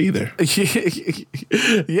socks yet either.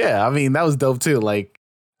 Yeah, I mean, that was dope too. Like,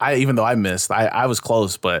 even though I missed, I was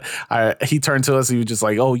close, but he turned to us. He was just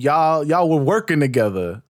like, "Oh, y'all were working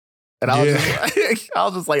together." And I was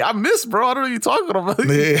just like, I missed, bro. I don't know what you're talking about.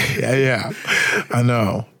 Yeah. I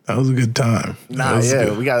know. That was a good time.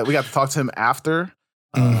 Good. We got to talk to him after.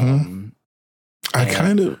 Mm-hmm.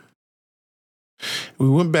 We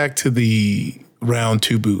went back to the round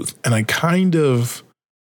 2 booth, and I kind of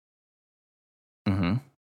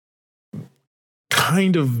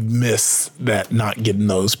miss that not getting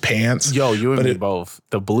those pants. Yo, you and me both.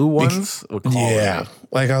 The blue ones were calling yeah. me.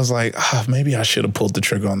 Like I was like, maybe I should have pulled the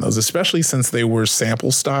trigger on those, especially since they were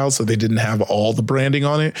sample style, so they didn't have all the branding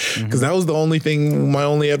on it. Because that was the only thing, my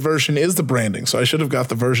only aversion is the branding. So I should have got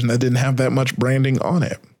the version that didn't have that much branding on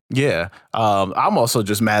it. Yeah. I'm also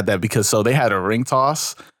just mad that because they had a ring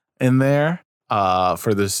toss in there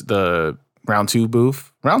for the round 2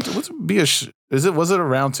 booth. Round 2, was it a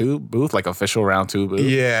round 2 booth, like official round 2 booth?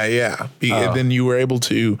 Yeah. And then you were able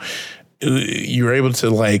to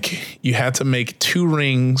like, you had to make 2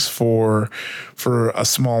 rings for a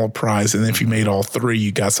smaller prize, and if you made all 3,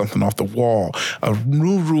 you got something off the wall. A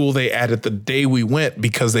new rule they added the day we went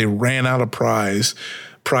because they ran out of prizes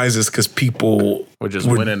because people were just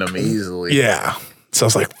winning them easily. Yeah. So I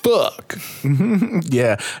was like, fuck.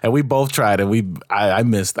 Yeah. And we both tried, and I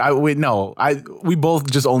missed. We both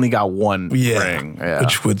just only got 1 ring. Yeah.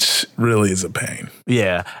 Which really is a pain.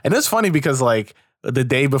 Yeah. And it's funny because like the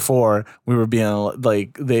day before we were being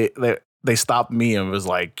like, they stopped me and was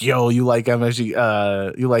like, yo, you like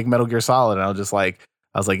MSG, you like Metal Gear Solid? And I was like,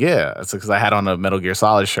 yeah. It's because I had on a Metal Gear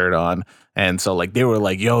Solid shirt on. And so like they were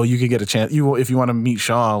like, yo, you could get a chance. If you want to meet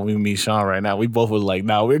Sean, we meet Sean right now. We both were like,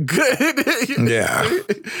 no, we're good. Yeah.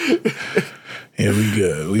 Yeah, we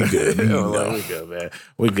good. We good, man.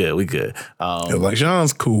 We good. Like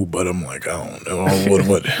Sean's cool, but I'm like, I don't know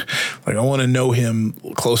what. Like I want to know him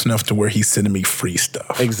close enough to where he's sending me free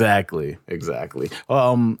stuff. Exactly.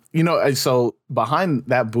 So behind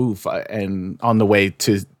that booth and on the way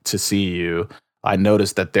to see you, I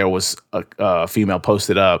noticed that there was a female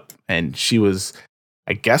posted up, and she was,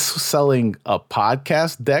 I guess, selling a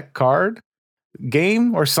podcast deck card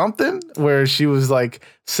game or something, where she was like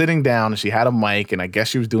sitting down and she had a mic, and I guess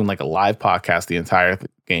she was doing like a live podcast the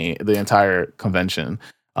entire convention.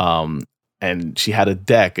 And she had a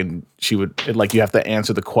deck, and she would you have to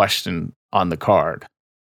answer the question on the card.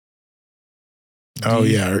 Do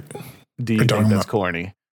you think that's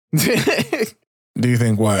corny? Do you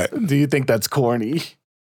think what? Do you think that's corny?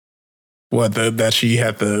 What, that she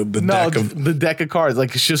had the deck of the deck of cards,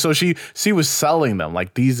 like she was selling them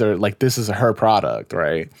like these are like this is her product,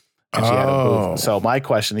 right? And she had a booth. So my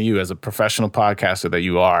question to you, as a professional podcaster that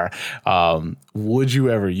you are, would you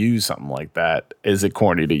ever use something like that? Is it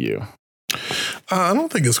corny to you? I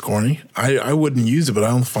don't think it's corny. I wouldn't use it, but I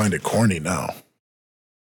don't find it corny now.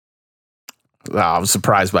 I was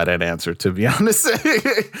surprised by that answer, to be honest.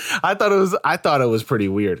 I thought it was pretty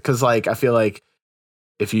weird because, like, I feel like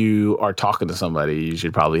if you are talking to somebody, you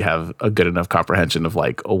should probably have a good enough comprehension of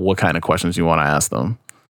like what kind of questions you want to ask them.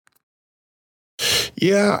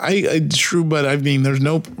 Yeah, I true, but I mean, there's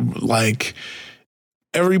no like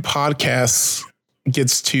every podcast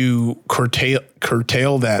gets to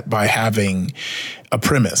curtail that by having a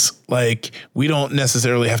premise. Like, we don't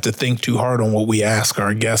necessarily have to think too hard on what we ask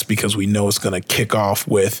our guests because we know it's going to kick off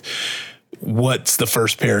with what's the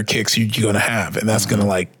first pair of kicks you're going to have. And that's going to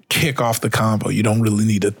like kick off the combo. You don't really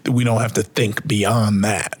need to, we don't have to think beyond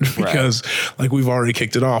that because like we've already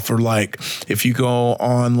kicked it off. Or like, if you go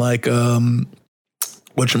on like,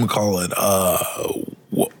 whatchamacallit,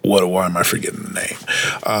 why am I forgetting the name?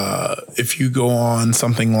 If you go on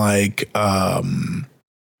something like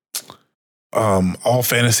all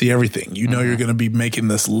fantasy everything, you know, you're going to be making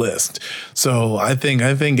this list. So I think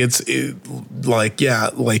it's you'll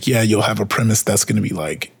have a premise that's going to be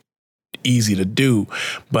like easy to do,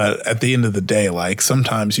 but at the end of the day, like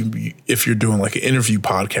sometimes if you're doing like an interview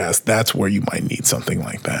podcast, that's where you might need something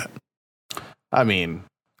like that. I mean,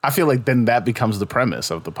 I feel like then that becomes the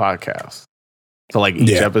premise of the podcast. So like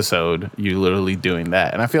each episode, you're literally doing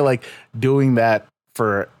that. And I feel like doing that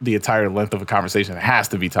for the entire length of a conversation has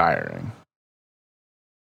to be tiring.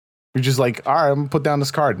 You're just like, all right, I'm gonna put down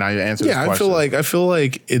this card. Now you answer this question. I feel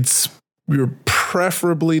like you're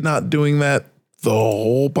preferably not doing that the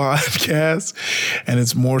whole podcast. And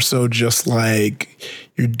it's more so just like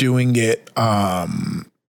you're doing it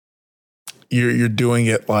you're doing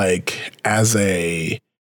it like as a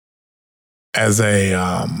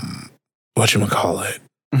whatchamacallit?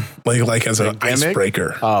 Like as an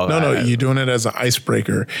icebreaker. Oh, no, you're doing it as an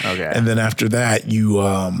icebreaker. Okay. And then after that,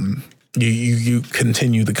 you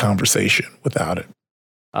continue the conversation without it.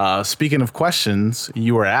 Speaking of questions,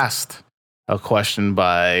 you were asked a question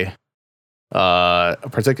by a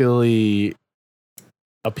particularly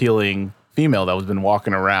appealing female that was been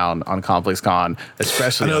walking around on Complex Con,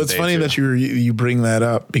 especially. I know it's funny that you bring that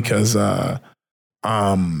up because I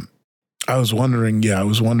was wondering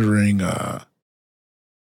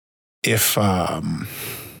if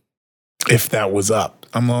that was up.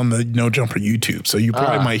 I'm on the No Jumper YouTube, so you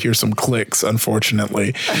probably might hear some clicks,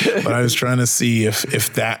 unfortunately. But I was trying to see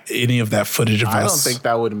if that any of that footage of us. I don't think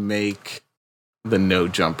that would make the No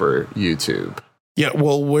Jumper YouTube. Yeah,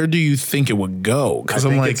 well, where do you think it would go? Because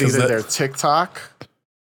I'm like, it's either their TikTok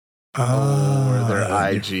or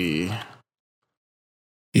their IG.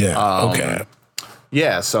 Yeah. Okay.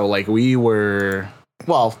 Yeah. So like you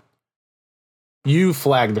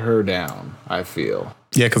flagged her down, I feel.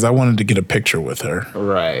 Yeah, because I wanted to get a picture with her.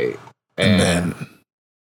 Right. And then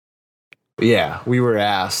yeah, we were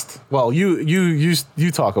asked. Well,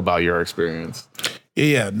 you talk about your experience.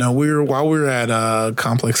 Yeah. No, while we were at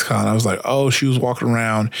Complex Con, I was like, oh, she was walking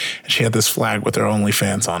around and she had this flag with her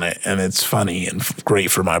OnlyFans on it. And it's funny and great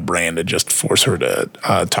for my brain to just force her to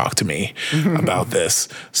talk to me about this.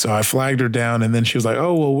 So I flagged her down and then she was like,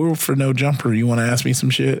 oh, well, we're for No Jumper. You want to ask me some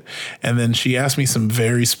shit? And then she asked me some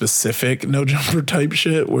very specific No Jumper type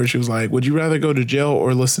shit where she was like, would you rather go to jail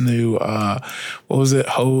or listen to, what was it?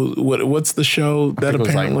 What's the show that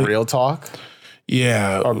apparently was like Real Talk?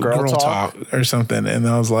 Yeah, or girl talk or something. And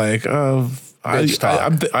I was like, oh, bitch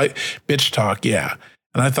talk. Bitch talk, yeah.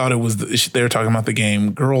 And I thought it was they were talking about the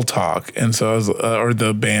game Girl Talk, and so I was, or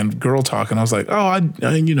the band Girl Talk, and I was like, oh,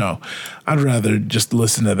 I'd rather just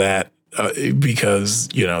listen to that because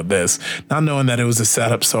this, not knowing that it was a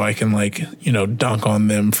setup so I can dunk on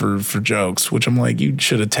them for jokes, which I'm like, you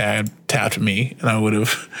should have tapped me, and I'd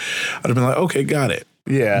have been like, okay, got it.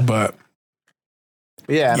 Yeah, but.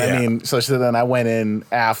 Yeah, and I mean, so then I went in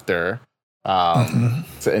after, and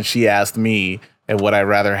she asked me, would I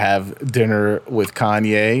rather have dinner with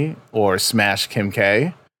Kanye or smash Kim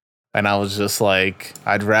K? And I was just like,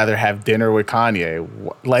 I'd rather have dinner with Kanye.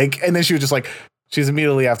 And then she was just like, she's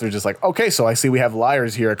immediately after just like, okay, so I see we have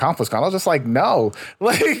liars here at Complex Con. I was just like, no,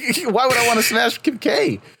 why would I want to smash Kim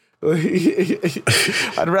K?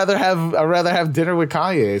 I'd rather have dinner with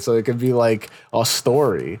Kanye so it could be like a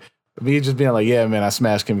story. Me just being like, yeah, man, I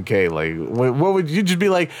smashed Kim K. Like, what would you just be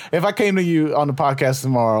like if I came to you on the podcast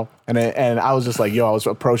tomorrow and I was just like, yo, I was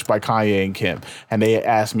approached by Kanye and Kim, and they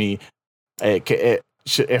asked me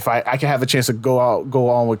if I can have a chance to go out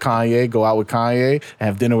with Kanye and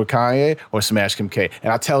have dinner with Kanye or smash Kim K.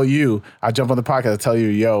 And I jump on the podcast, I tell you,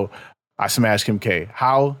 yo, I smashed Kim K.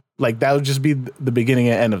 How? Like, that would just be the beginning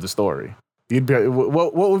and end of the story. You'd be,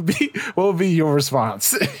 what would be your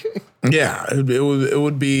response? Yeah, it'd be like,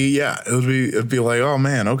 oh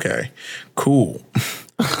man, okay, cool.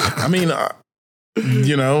 I mean,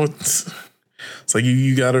 it's like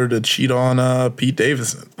you got her to cheat on Pete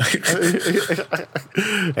Davidson.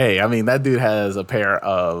 Hey, I mean, that dude has a pair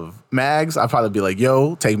of mags. I'd probably be like,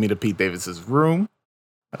 yo, take me to Pete Davidson's room.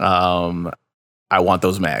 I want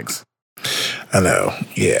those mags. I know.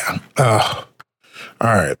 Yeah. All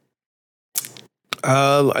right.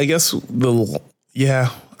 I guess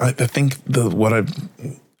I think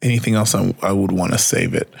anything else I would want to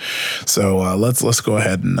save it. So let's go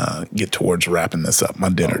ahead and get towards wrapping this up. My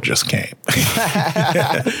dinner just came. All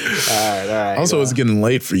right. Also, it's getting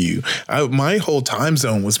late for you. My whole time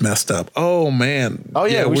zone was messed up. Oh man. Oh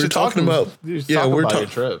yeah, we're talking about your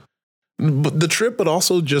trip. But the trip, but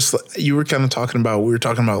also just we were talking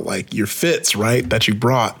about like your fits, right? That you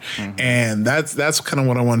brought. Mm-hmm. And that's kind of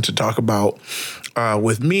what I wanted to talk about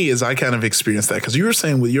with me is I kind of experienced that. Cause you were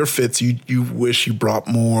saying with your fits, you wish you brought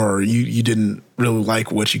more, or you didn't really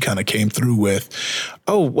like what you kind of came through with.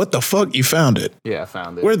 Oh, what the fuck? You found it. Yeah, I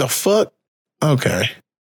found it. Where the fuck? Okay.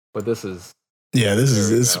 But this is. Yeah, this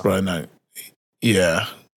is probably not. Yeah.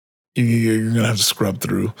 You're going to have to scrub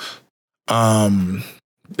through.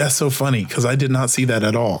 That's so funny because I did not see that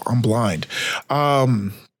at all. I'm blind.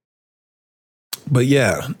 But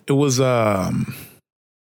yeah, it was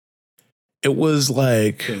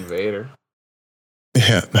like Invader.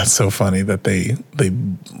 Yeah, that's so funny that they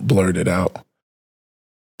blurred it out.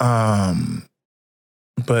 But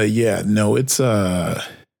yeah, no, it's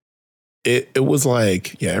it was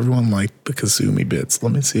like, yeah, everyone liked the Kasumi bits.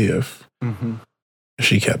 Let me see if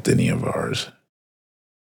she kept any of ours.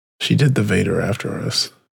 She did the Vader after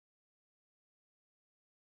us.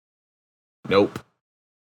 Nope.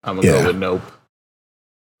 I'm gonna go with nope.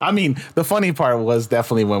 I mean, the funny part was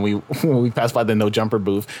definitely when we passed by the No Jumper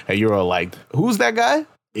booth and you were like, who's that guy?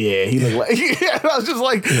 Yeah, he looked like. Yeah, I was just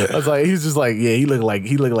like, he's just like, yeah, he looked like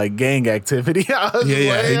gang activity. Yeah. My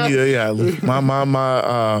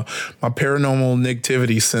paranormal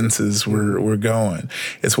negativity senses were going.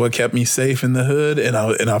 It's what kept me safe in the hood, and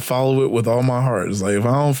I follow it with all my heart. It's like if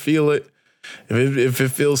I don't feel it, if it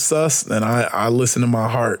feels sus, then I listen to my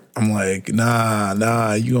heart. I'm like,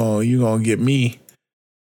 nah, you gonna get me.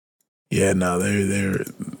 Yeah, no, they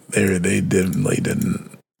definitely didn't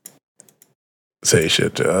say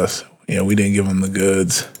shit to us. Yeah, we didn't give them the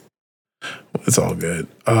goods. It's all good.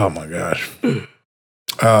 Oh my gosh.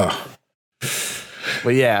 But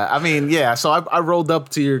yeah, I mean, yeah. So I rolled up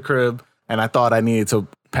to your crib and I thought I needed to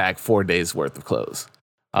pack 4 days worth of clothes.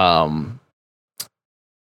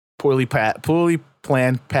 Poorly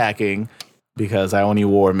planned packing because I only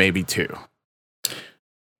wore maybe 2.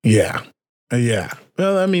 Yeah.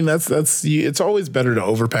 Well, I mean, that's it's always better to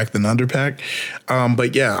overpack than underpack.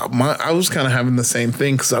 But yeah, I was kind of having the same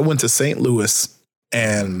thing because I went to St. Louis,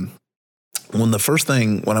 and when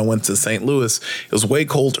I went to St. Louis, it was way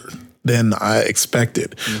colder than I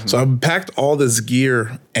expected. Mm-hmm. So I packed all this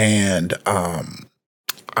gear, and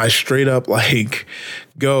I straight up like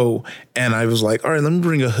go, and I was like, all right, let me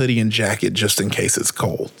bring a hoodie and jacket just in case it's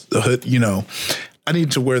cold. The hood, I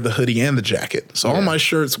need to wear the hoodie and the jacket. So all my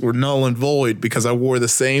shirts were null and void because I wore the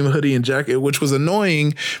same hoodie and jacket, which was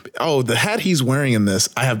annoying. Oh, the hat he's wearing in this,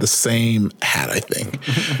 I have the same hat, I think,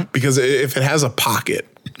 because if it has a pocket,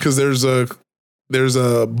 because there's a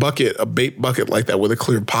bucket, a bait bucket like that with a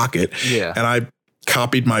clear pocket. Yeah. And I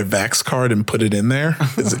copied my Vax card and put it in there.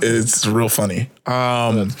 It's real funny.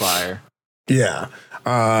 That's fire. Yeah.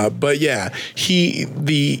 But yeah,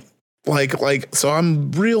 so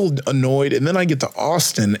I'm real annoyed, and then I get to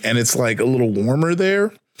Austin and it's like a little warmer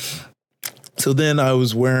there. So then I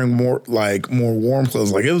was wearing more warm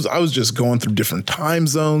clothes. Like I was just going through different time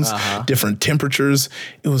zones, different temperatures.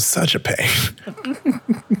 It was such a pain.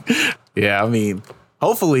 Yeah, I mean,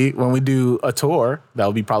 hopefully when we do a tour,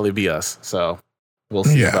 that'll probably be us. So we'll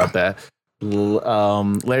see about that.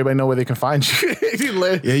 Let everybody know where they can find you.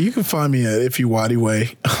 Yeah, you can find me at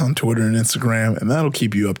IfyWadiWay on Twitter and Instagram, and that'll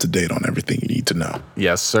keep you up to date on everything you need to know.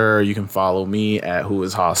 Yes, sir. You can follow me at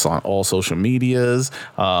WhoIsHoss on all social medias.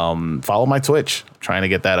 Follow my Twitch. I'm trying to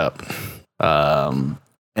get that up.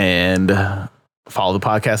 And follow the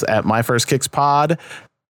podcast at My First Kicks Pod.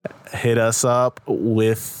 Hit us up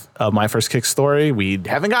with a My First Kick story. We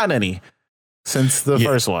haven't gotten any since the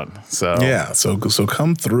first one. So so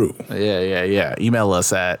come through. Yeah. Email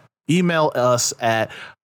us at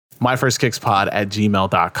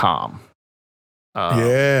myfirstkickspod@gmail.com.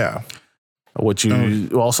 Would you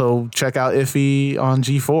also check out Iffy on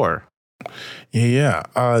G4? Yeah.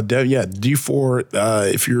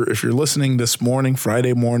 D4. If you're listening this morning,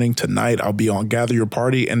 Friday morning, tonight, I'll be on Gather Your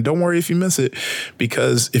Party. And don't worry if you miss it,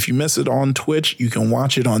 because if you miss it on Twitch, you can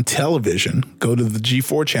watch it on television. Go to the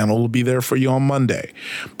G4 channel. It'll be there for you on Monday.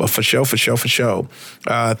 But for show.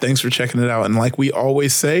 Thanks for checking it out. And like we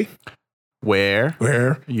always say, wear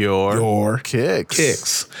your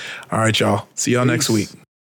kicks. All right, y'all. See y'all next week.